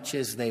as much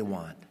as they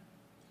want.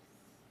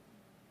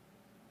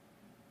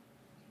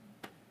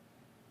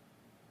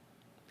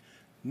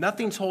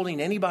 Nothing's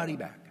holding anybody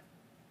back.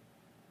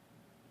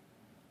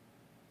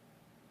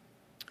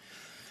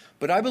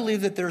 But I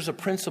believe that there's a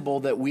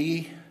principle that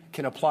we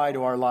can apply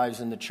to our lives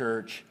in the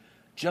church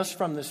just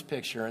from this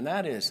picture, and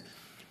that is,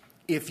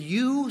 if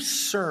you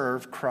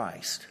serve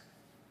Christ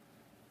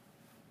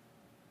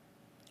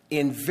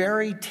in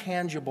very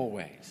tangible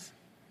ways,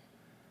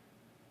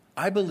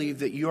 I believe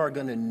that you are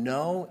going to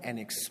know and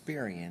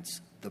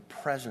experience the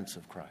presence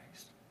of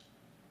Christ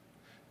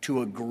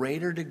to a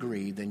greater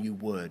degree than you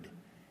would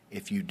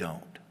if you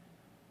don't.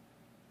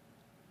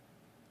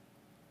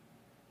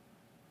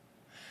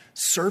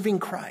 Serving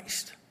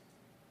Christ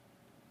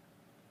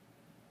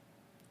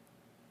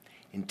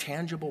in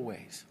tangible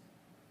ways,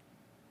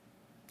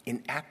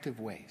 in active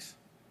ways,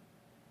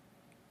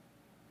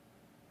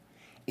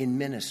 in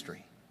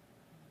ministry.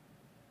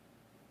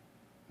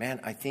 Man,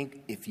 I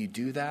think if you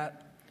do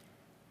that,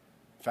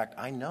 in fact,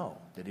 I know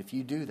that if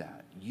you do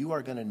that, you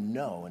are going to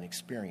know and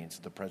experience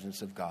the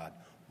presence of God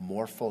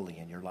more fully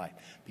in your life.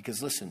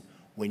 Because listen,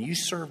 when you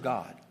serve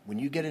God, when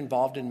you get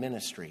involved in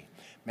ministry,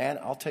 man,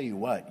 I'll tell you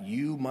what,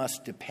 you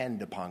must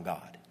depend upon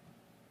God.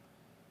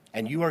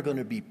 And you are going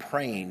to be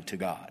praying to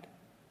God.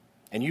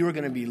 And you are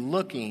going to be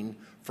looking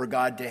for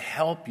God to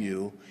help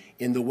you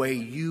in the way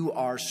you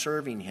are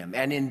serving Him.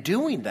 And in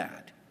doing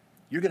that,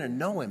 you're going to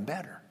know Him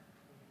better.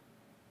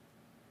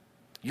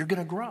 You're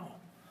going to grow.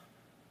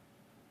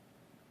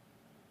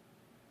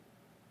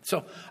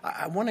 So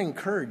I want to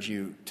encourage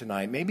you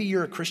tonight. Maybe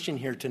you're a Christian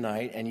here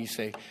tonight and you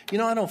say, you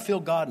know, I don't feel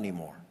God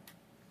anymore.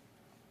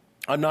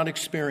 I'm not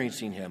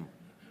experiencing Him.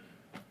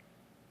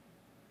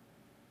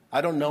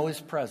 I don't know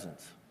His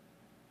presence.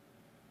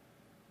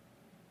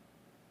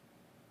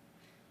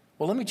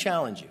 Well, let me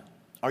challenge you.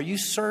 Are you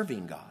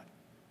serving God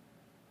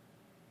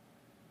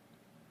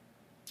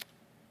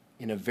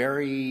in a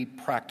very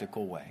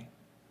practical way?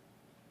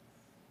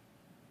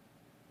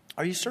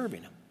 Are you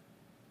serving Him?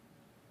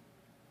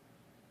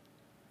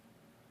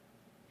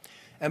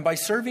 And by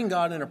serving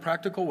God in a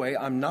practical way,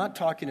 I'm not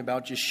talking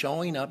about just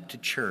showing up to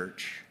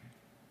church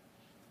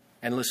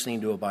and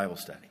listening to a Bible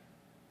study.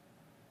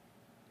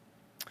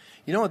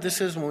 You know what this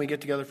is when we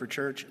get together for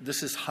church?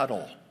 This is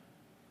huddle.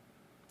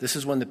 This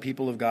is when the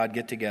people of God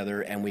get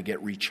together and we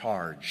get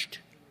recharged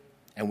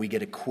and we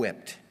get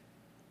equipped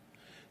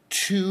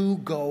to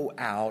go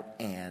out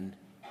and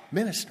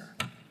minister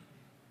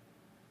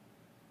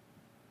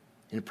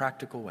in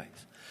practical ways.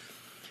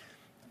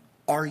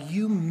 Are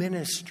you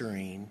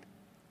ministering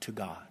to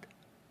God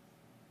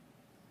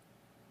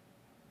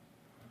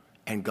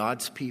and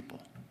God's people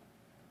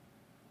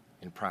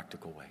in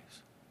practical ways?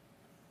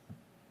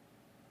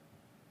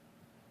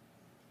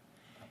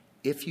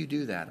 If you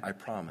do that, I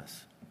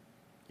promise,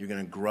 you're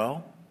going to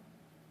grow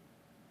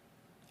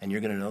and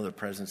you're going to know the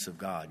presence of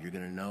God. You're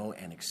going to know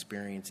and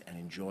experience and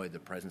enjoy the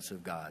presence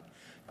of God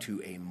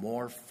to a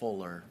more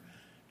fuller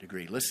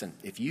degree. Listen,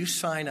 if you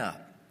sign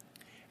up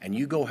and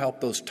you go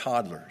help those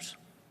toddlers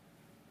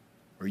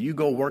or you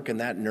go work in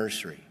that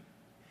nursery,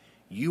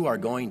 you are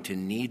going to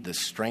need the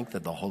strength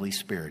of the Holy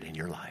Spirit in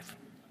your life.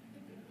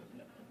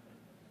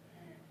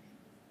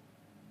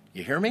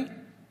 You hear me?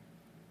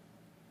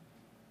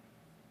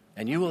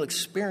 And you will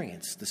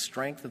experience the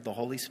strength of the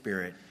Holy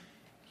Spirit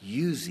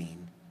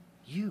using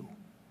you.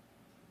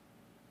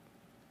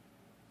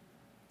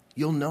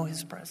 You'll know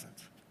His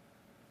presence.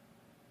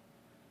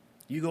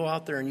 You go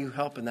out there and you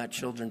help in that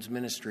children's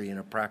ministry in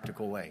a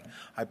practical way.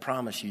 I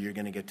promise you're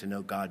going to get to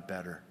know God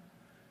better.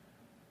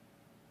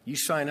 You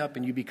sign up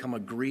and you become a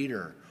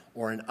greeter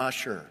or an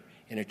usher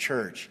in a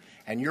church,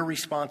 and your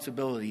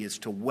responsibility is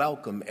to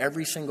welcome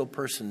every single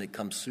person that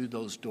comes through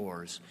those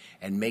doors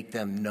and make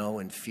them know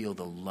and feel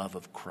the love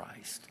of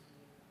Christ.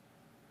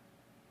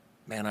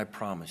 Man, I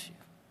promise you,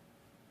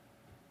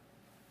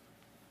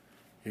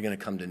 you're going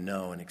to come to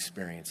know and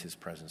experience His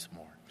presence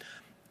more.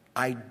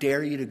 I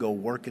dare you to go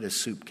work at a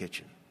soup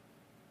kitchen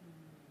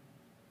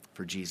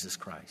for Jesus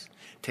Christ.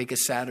 Take a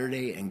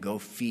Saturday and go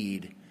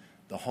feed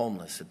the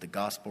homeless at the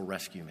Gospel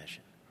Rescue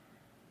Mission.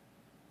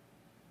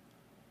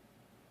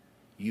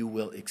 You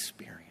will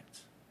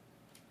experience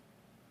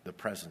the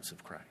presence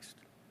of Christ.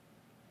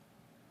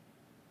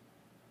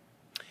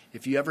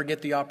 If you ever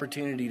get the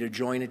opportunity to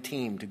join a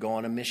team, to go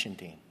on a mission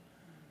team,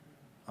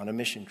 on a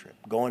mission trip,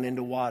 going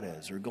into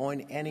Juarez or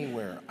going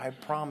anywhere, I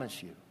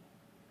promise you,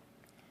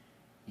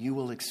 you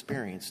will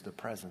experience the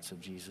presence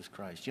of Jesus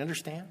Christ. You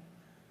understand?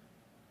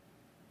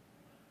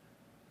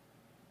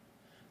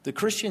 The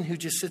Christian who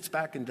just sits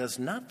back and does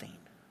nothing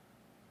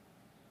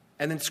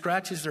and then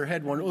scratches their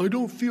head wondering, I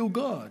don't feel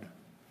God.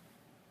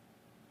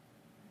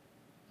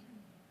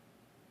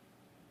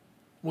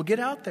 Well,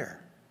 get out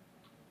there.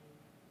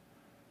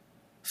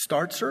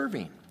 Start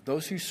serving.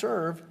 Those who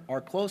serve are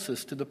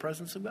closest to the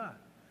presence of God.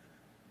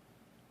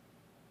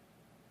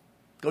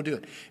 Go do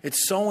it.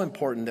 It's so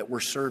important that we're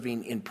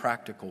serving in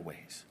practical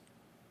ways.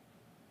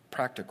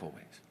 Practical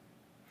ways.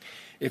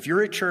 If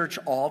you're at church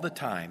all the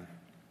time,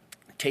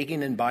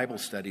 taking in Bible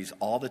studies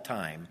all the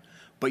time,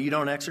 but you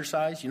don't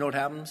exercise, you know what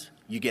happens?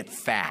 You get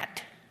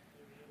fat.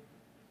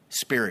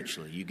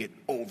 Spiritually, you get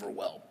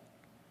overwhelmed,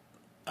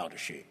 out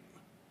of shape.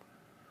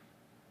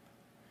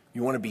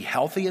 You want to be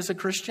healthy as a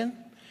Christian?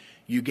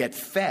 You get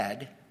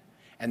fed,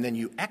 and then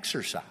you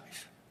exercise.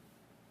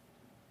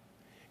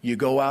 You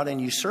go out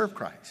and you serve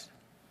Christ.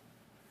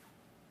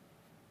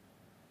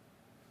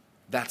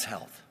 That's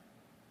health.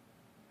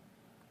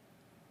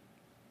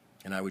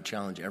 And I would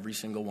challenge every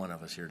single one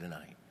of us here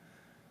tonight.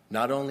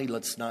 Not only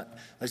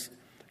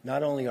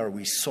are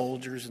we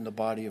soldiers in the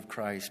body of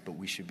Christ, but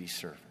we should be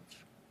servants.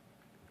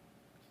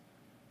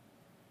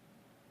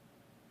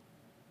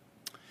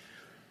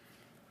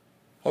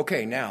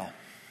 Okay, now,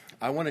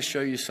 I want to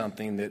show you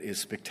something that is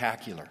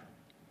spectacular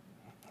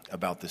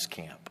about this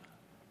camp.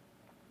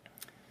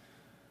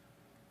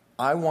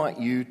 I want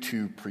you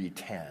to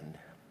pretend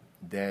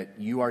that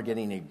you are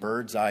getting a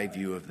bird's eye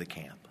view of the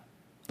camp.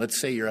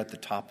 Let's say you're at the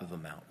top of a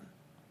mountain,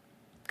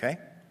 okay?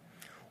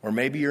 Or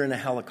maybe you're in a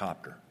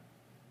helicopter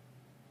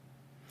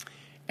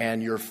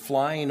and you're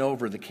flying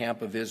over the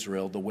camp of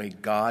Israel the way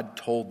God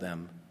told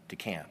them to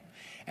camp.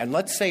 And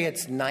let's say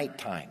it's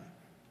nighttime.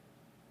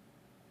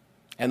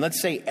 And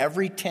let's say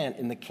every tent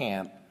in the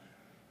camp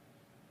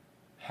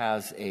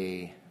has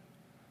a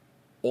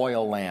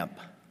oil lamp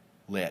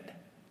lit.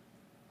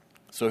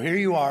 So here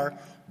you are,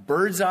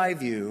 bird's eye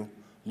view,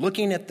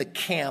 looking at the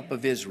camp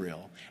of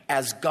Israel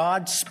as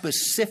God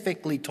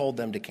specifically told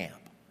them to camp.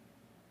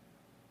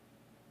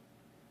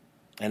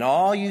 And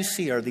all you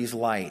see are these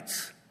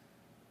lights.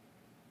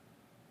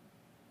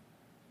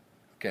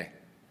 Okay.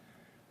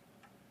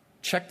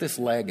 Check this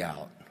leg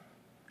out.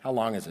 How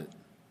long is it?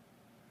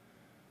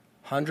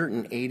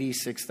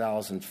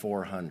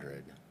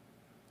 186,400.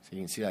 So you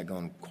can see that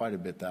going quite a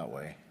bit that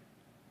way.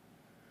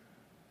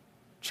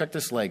 Check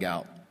this leg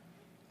out.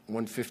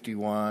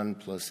 151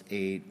 plus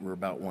 8, we're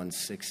about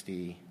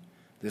 160.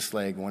 This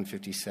leg,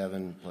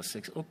 157 plus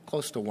 6,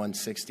 close to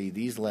 160.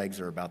 These legs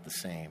are about the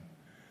same.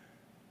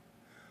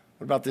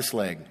 What about this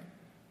leg?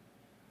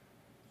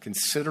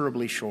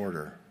 Considerably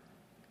shorter.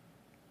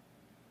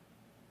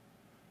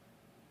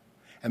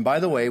 And by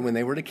the way, when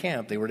they were to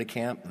camp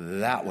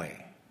that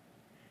way,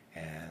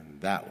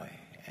 and that way,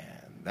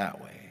 and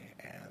that way,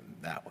 and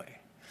that way.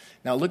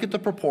 Now look at the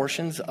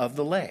proportions of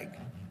the leg.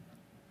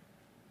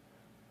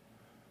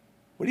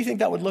 What do you think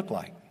that would look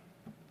like?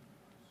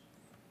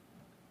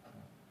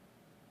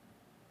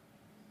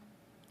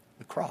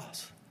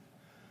 cross.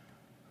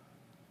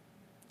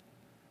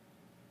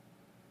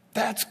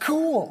 That's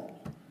cool.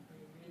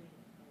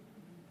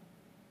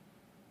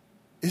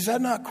 Is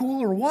that not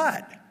cool or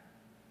what?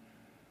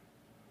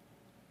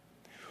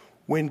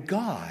 When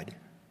God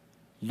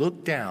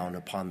looked down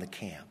upon the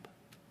camp,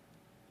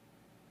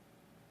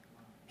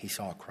 he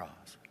saw a cross.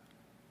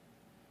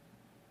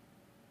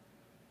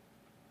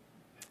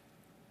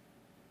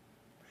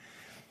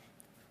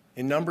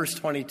 In Numbers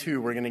 22,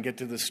 we're going to get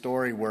to the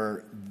story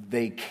where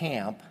they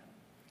camp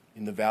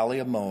in the valley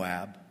of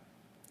Moab,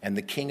 and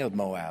the king of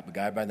Moab, a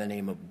guy by the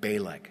name of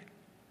Balak,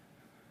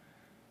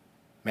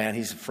 man,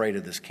 he's afraid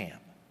of this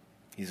camp.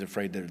 He's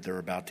afraid that they're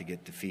about to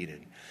get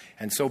defeated.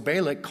 And so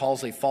Balak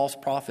calls a false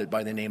prophet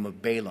by the name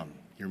of Balaam.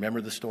 You remember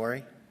the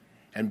story?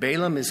 And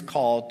Balaam is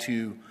called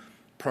to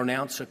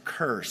pronounce a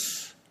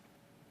curse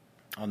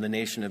on the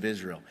nation of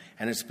Israel.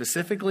 And it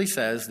specifically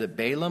says that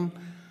Balaam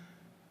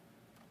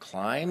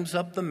climbs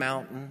up the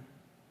mountain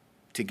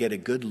to get a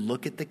good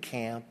look at the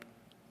camp,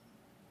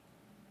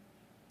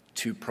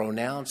 to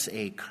pronounce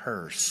a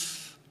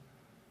curse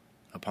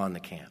upon the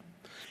camp.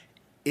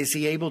 Is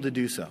he able to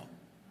do so?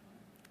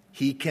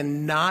 He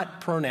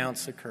cannot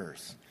pronounce a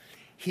curse.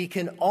 He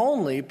can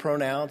only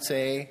pronounce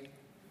a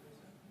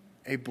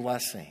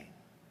blessing.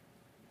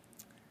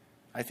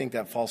 I think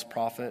that false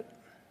prophet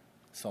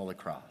saw the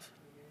cross.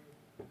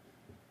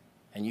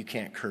 And you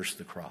can't curse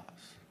the cross.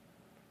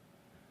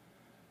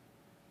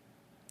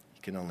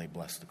 You can only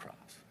bless the cross.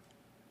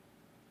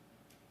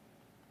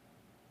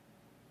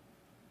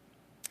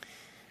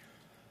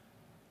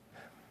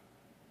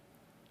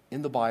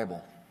 In the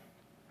Bible,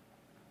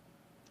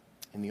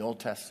 in the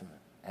Old Testament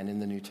and in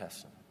the New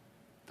Testament,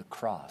 the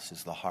cross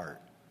is the heart.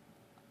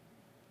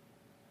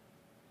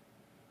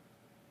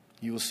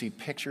 You will see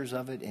pictures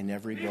of it in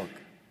every book.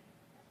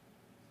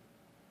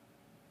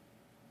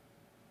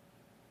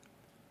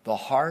 The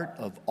heart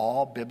of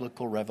all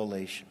biblical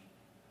revelation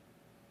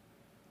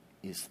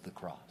is the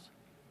cross.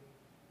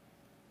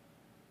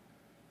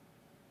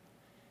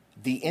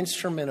 The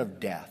instrument of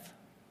death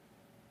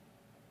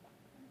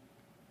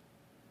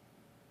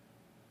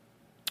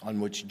on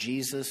which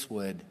Jesus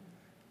would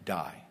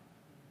die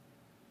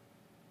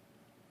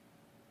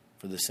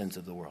for the sins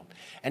of the world.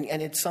 And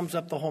it sums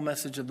up the whole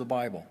message of the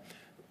Bible.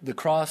 The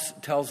cross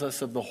tells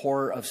us of the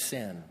horror of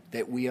sin,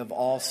 that we have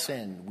all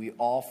sinned. We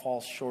all fall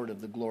short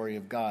of the glory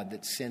of God,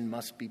 that sin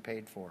must be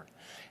paid for.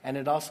 And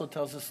it also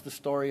tells us the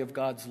story of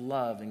God's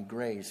love and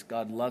grace.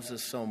 God loves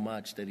us so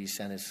much that he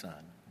sent his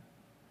son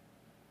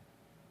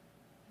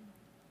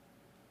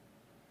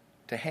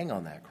to hang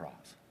on that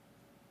cross,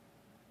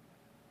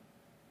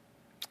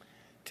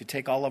 to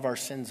take all of our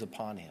sins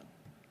upon him,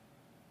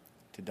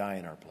 to die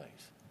in our place.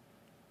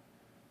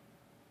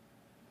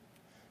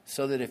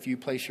 So that if you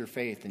place your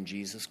faith in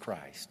Jesus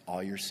Christ,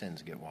 all your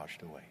sins get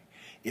washed away.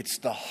 It's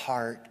the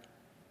heart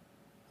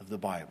of the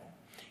Bible.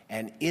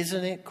 And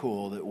isn't it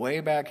cool that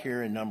way back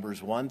here in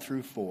Numbers 1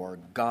 through 4,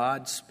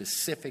 God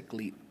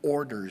specifically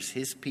orders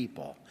his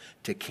people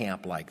to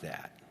camp like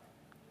that?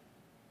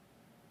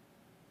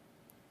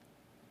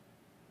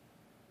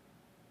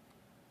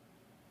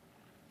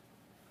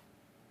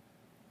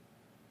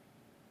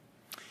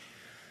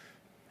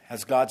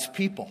 As God's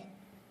people,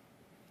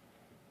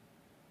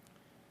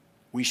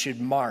 we should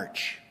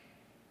march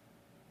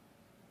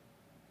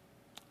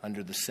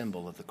under the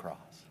symbol of the cross.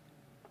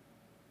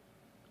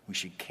 We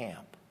should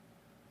camp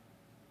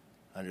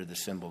under the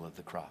symbol of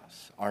the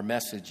cross. Our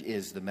message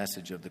is the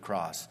message of the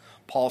cross.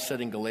 Paul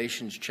said in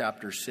Galatians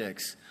chapter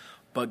 6,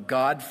 "But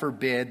God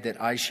forbid that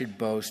I should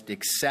boast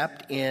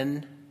except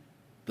in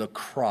the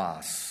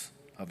cross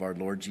of our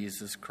Lord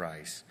Jesus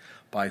Christ,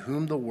 by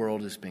whom the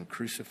world has been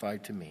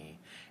crucified to me,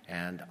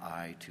 and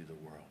I to the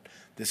world."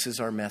 This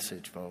is our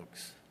message,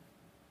 folks.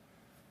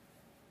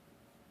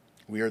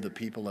 We are the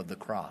people of the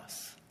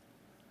cross.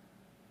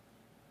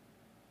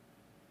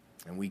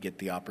 And we get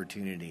the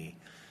opportunity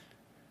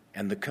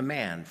and the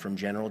command from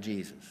General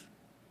Jesus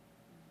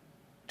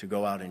to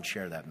go out and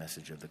share that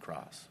message of the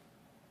cross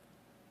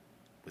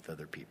with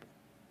other people.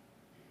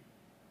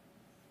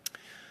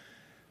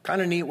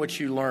 Kind of neat what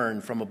you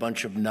learn from a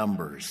bunch of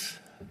numbers,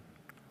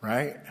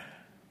 right?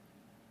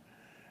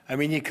 I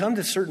mean, you come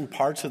to certain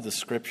parts of the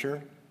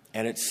scripture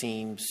and it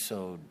seems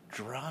so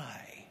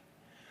dry.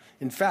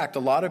 In fact, a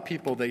lot of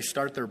people, they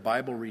start their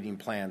Bible reading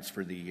plans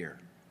for the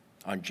year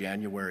on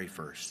January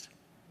 1st.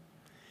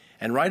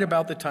 And right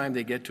about the time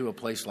they get to a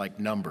place like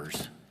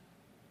Numbers,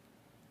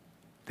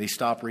 they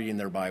stop reading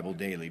their Bible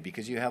daily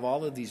because you have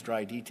all of these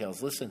dry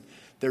details. Listen,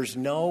 there's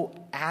no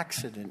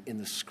accident in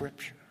the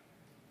scripture.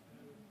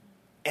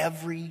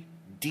 Every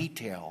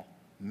detail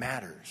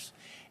matters.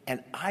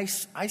 And I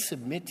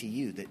submit to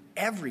you that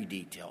every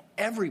detail,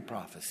 every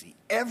prophecy,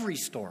 every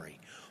story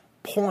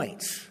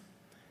points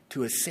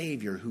to a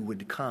Savior who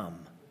would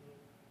come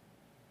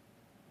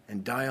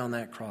and die on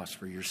that cross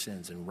for your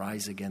sins and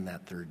rise again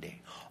that third day.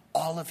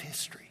 All of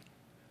history,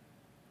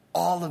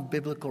 all of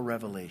biblical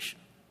revelation,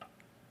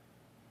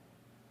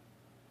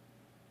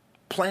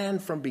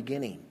 planned from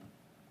beginning.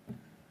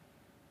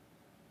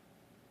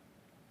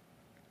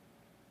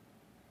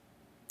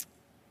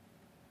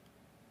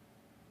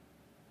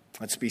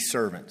 Let's be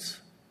servants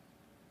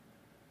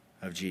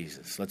of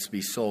Jesus. Let's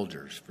be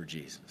soldiers for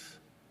Jesus.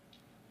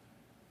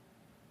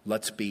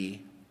 Let's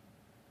be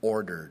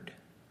ordered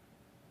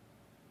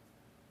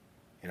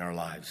in our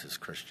lives as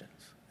Christians.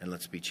 And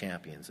let's be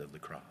champions of the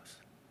cross.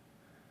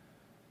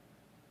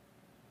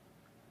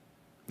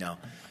 Now,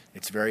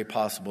 it's very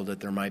possible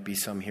that there might be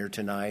some here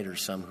tonight or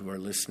some who are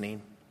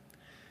listening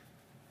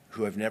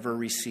who have never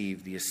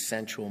received the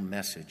essential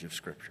message of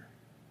Scripture.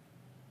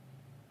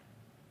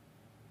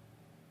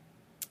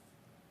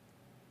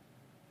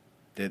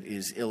 That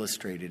is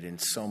illustrated in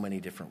so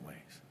many different ways.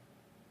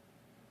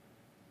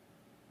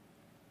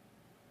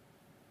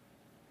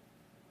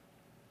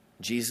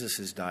 Jesus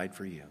has died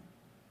for you.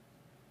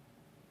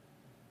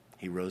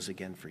 He rose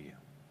again for you.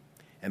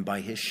 And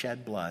by his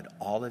shed blood,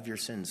 all of your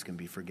sins can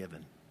be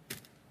forgiven,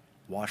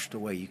 washed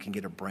away. You can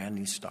get a brand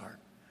new start.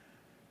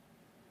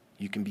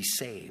 You can be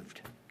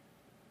saved.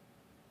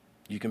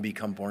 You can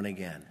become born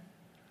again.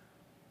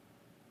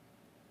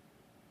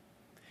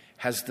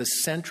 Has the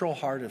central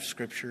heart of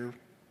Scripture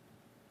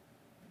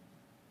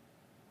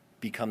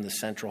become the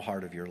central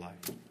heart of your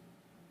life?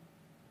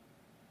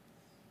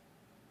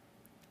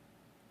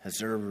 Has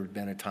there ever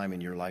been a time in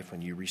your life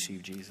when you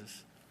received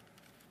Jesus?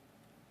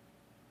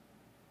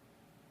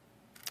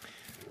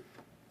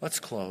 Let's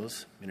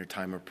close in a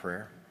time of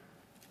prayer.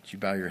 Would you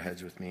bow your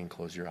heads with me and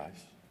close your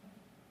eyes?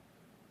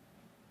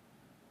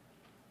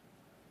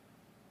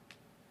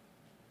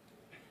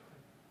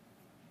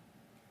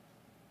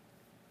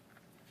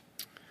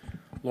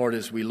 Lord,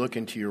 as we look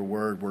into your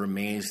word, we're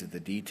amazed at the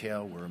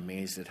detail. We're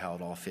amazed at how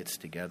it all fits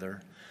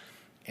together.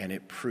 And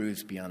it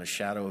proves beyond a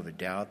shadow of a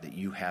doubt that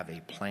you have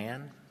a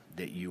plan,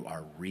 that you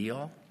are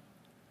real,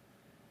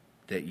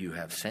 that you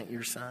have sent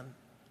your Son,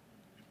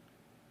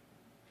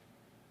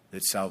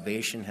 that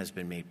salvation has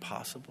been made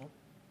possible.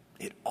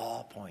 It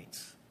all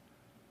points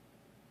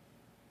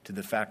to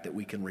the fact that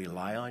we can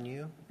rely on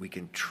you, we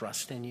can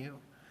trust in you.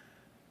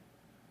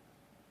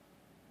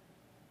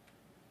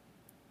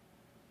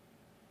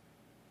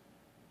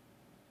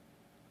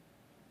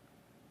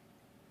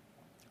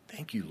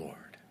 Thank you, Lord.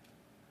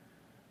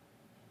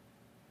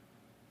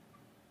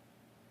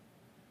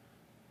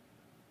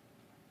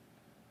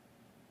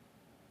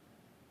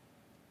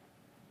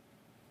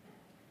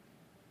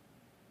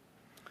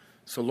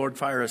 So, Lord,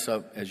 fire us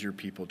up as your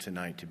people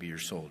tonight to be your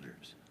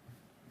soldiers,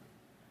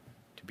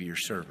 to be your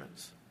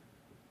servants,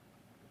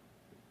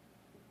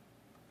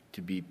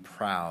 to be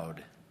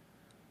proud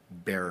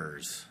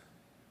bearers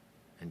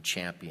and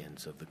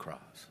champions of the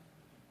cross.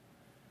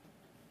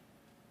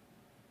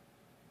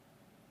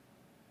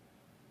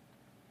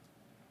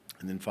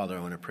 And then, Father, I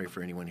want to pray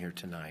for anyone here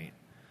tonight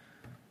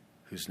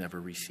who's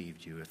never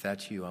received you. If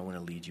that's you, I want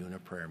to lead you in a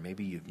prayer.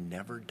 Maybe you've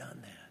never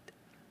done that.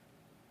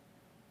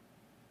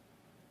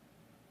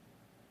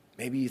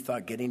 Maybe you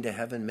thought getting to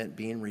heaven meant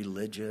being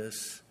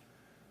religious,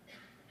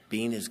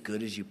 being as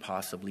good as you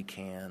possibly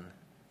can,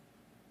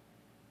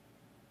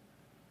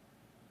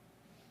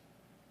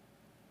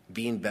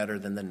 being better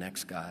than the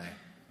next guy.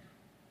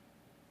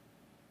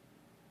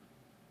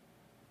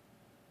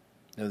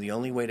 No, the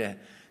only way to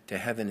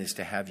heaven is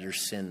to have your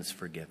sins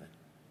forgiven,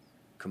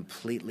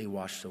 completely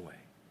washed away.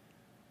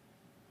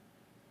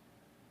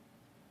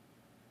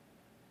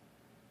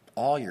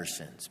 All your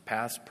sins,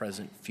 past,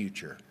 present,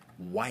 future,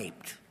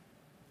 wiped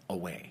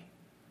away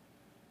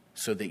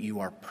so that you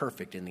are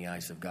perfect in the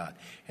eyes of God.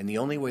 And the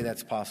only way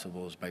that's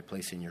possible is by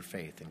placing your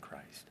faith in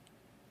Christ,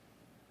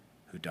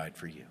 who died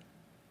for you.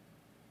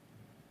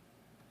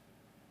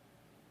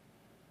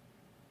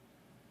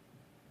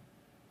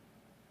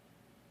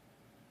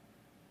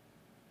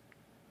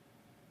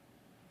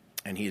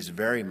 And he is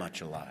very much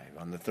alive.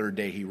 On the third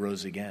day he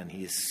rose again.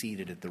 He is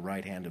seated at the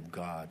right hand of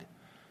God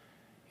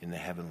in the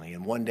heavenly.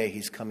 And one day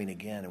he's coming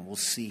again and we'll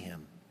see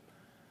him.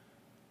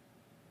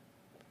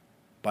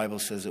 The Bible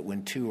says that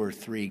when 2 or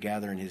 3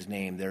 gather in his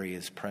name, there he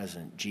is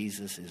present.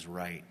 Jesus is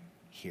right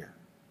here.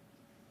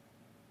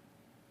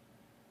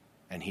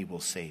 And he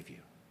will save you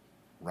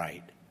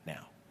right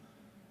now.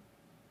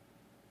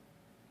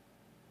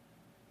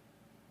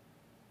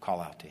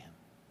 Call out to him.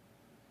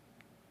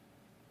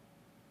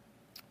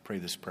 Pray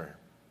this prayer.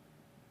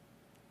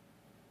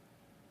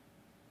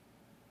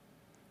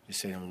 You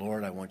say to him,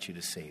 Lord, I want you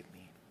to save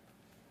me.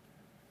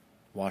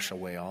 Wash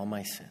away all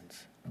my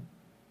sins.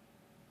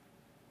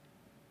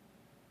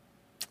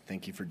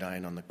 Thank you for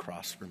dying on the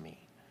cross for me.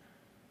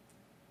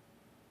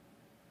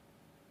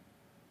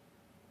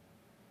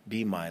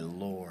 Be my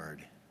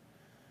Lord.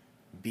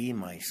 Be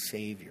my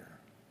Savior.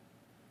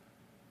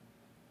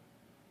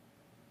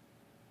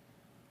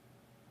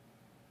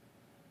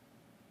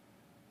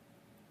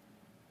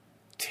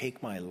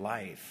 Take my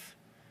life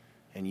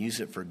and use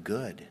it for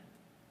good.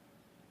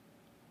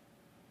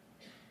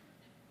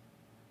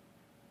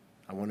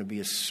 I want to be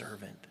a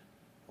servant.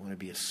 I want to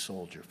be a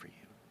soldier for you.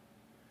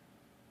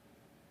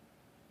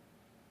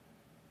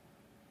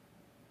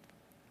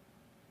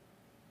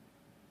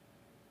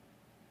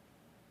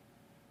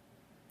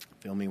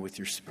 Fill me with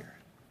your Spirit.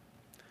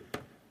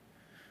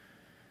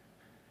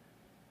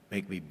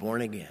 Make me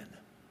born again.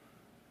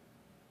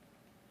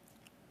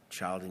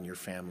 child in your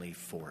family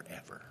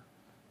forever.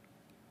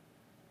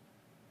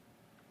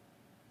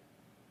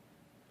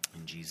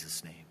 In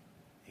Jesus' name,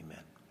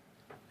 amen.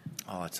 Oh, it's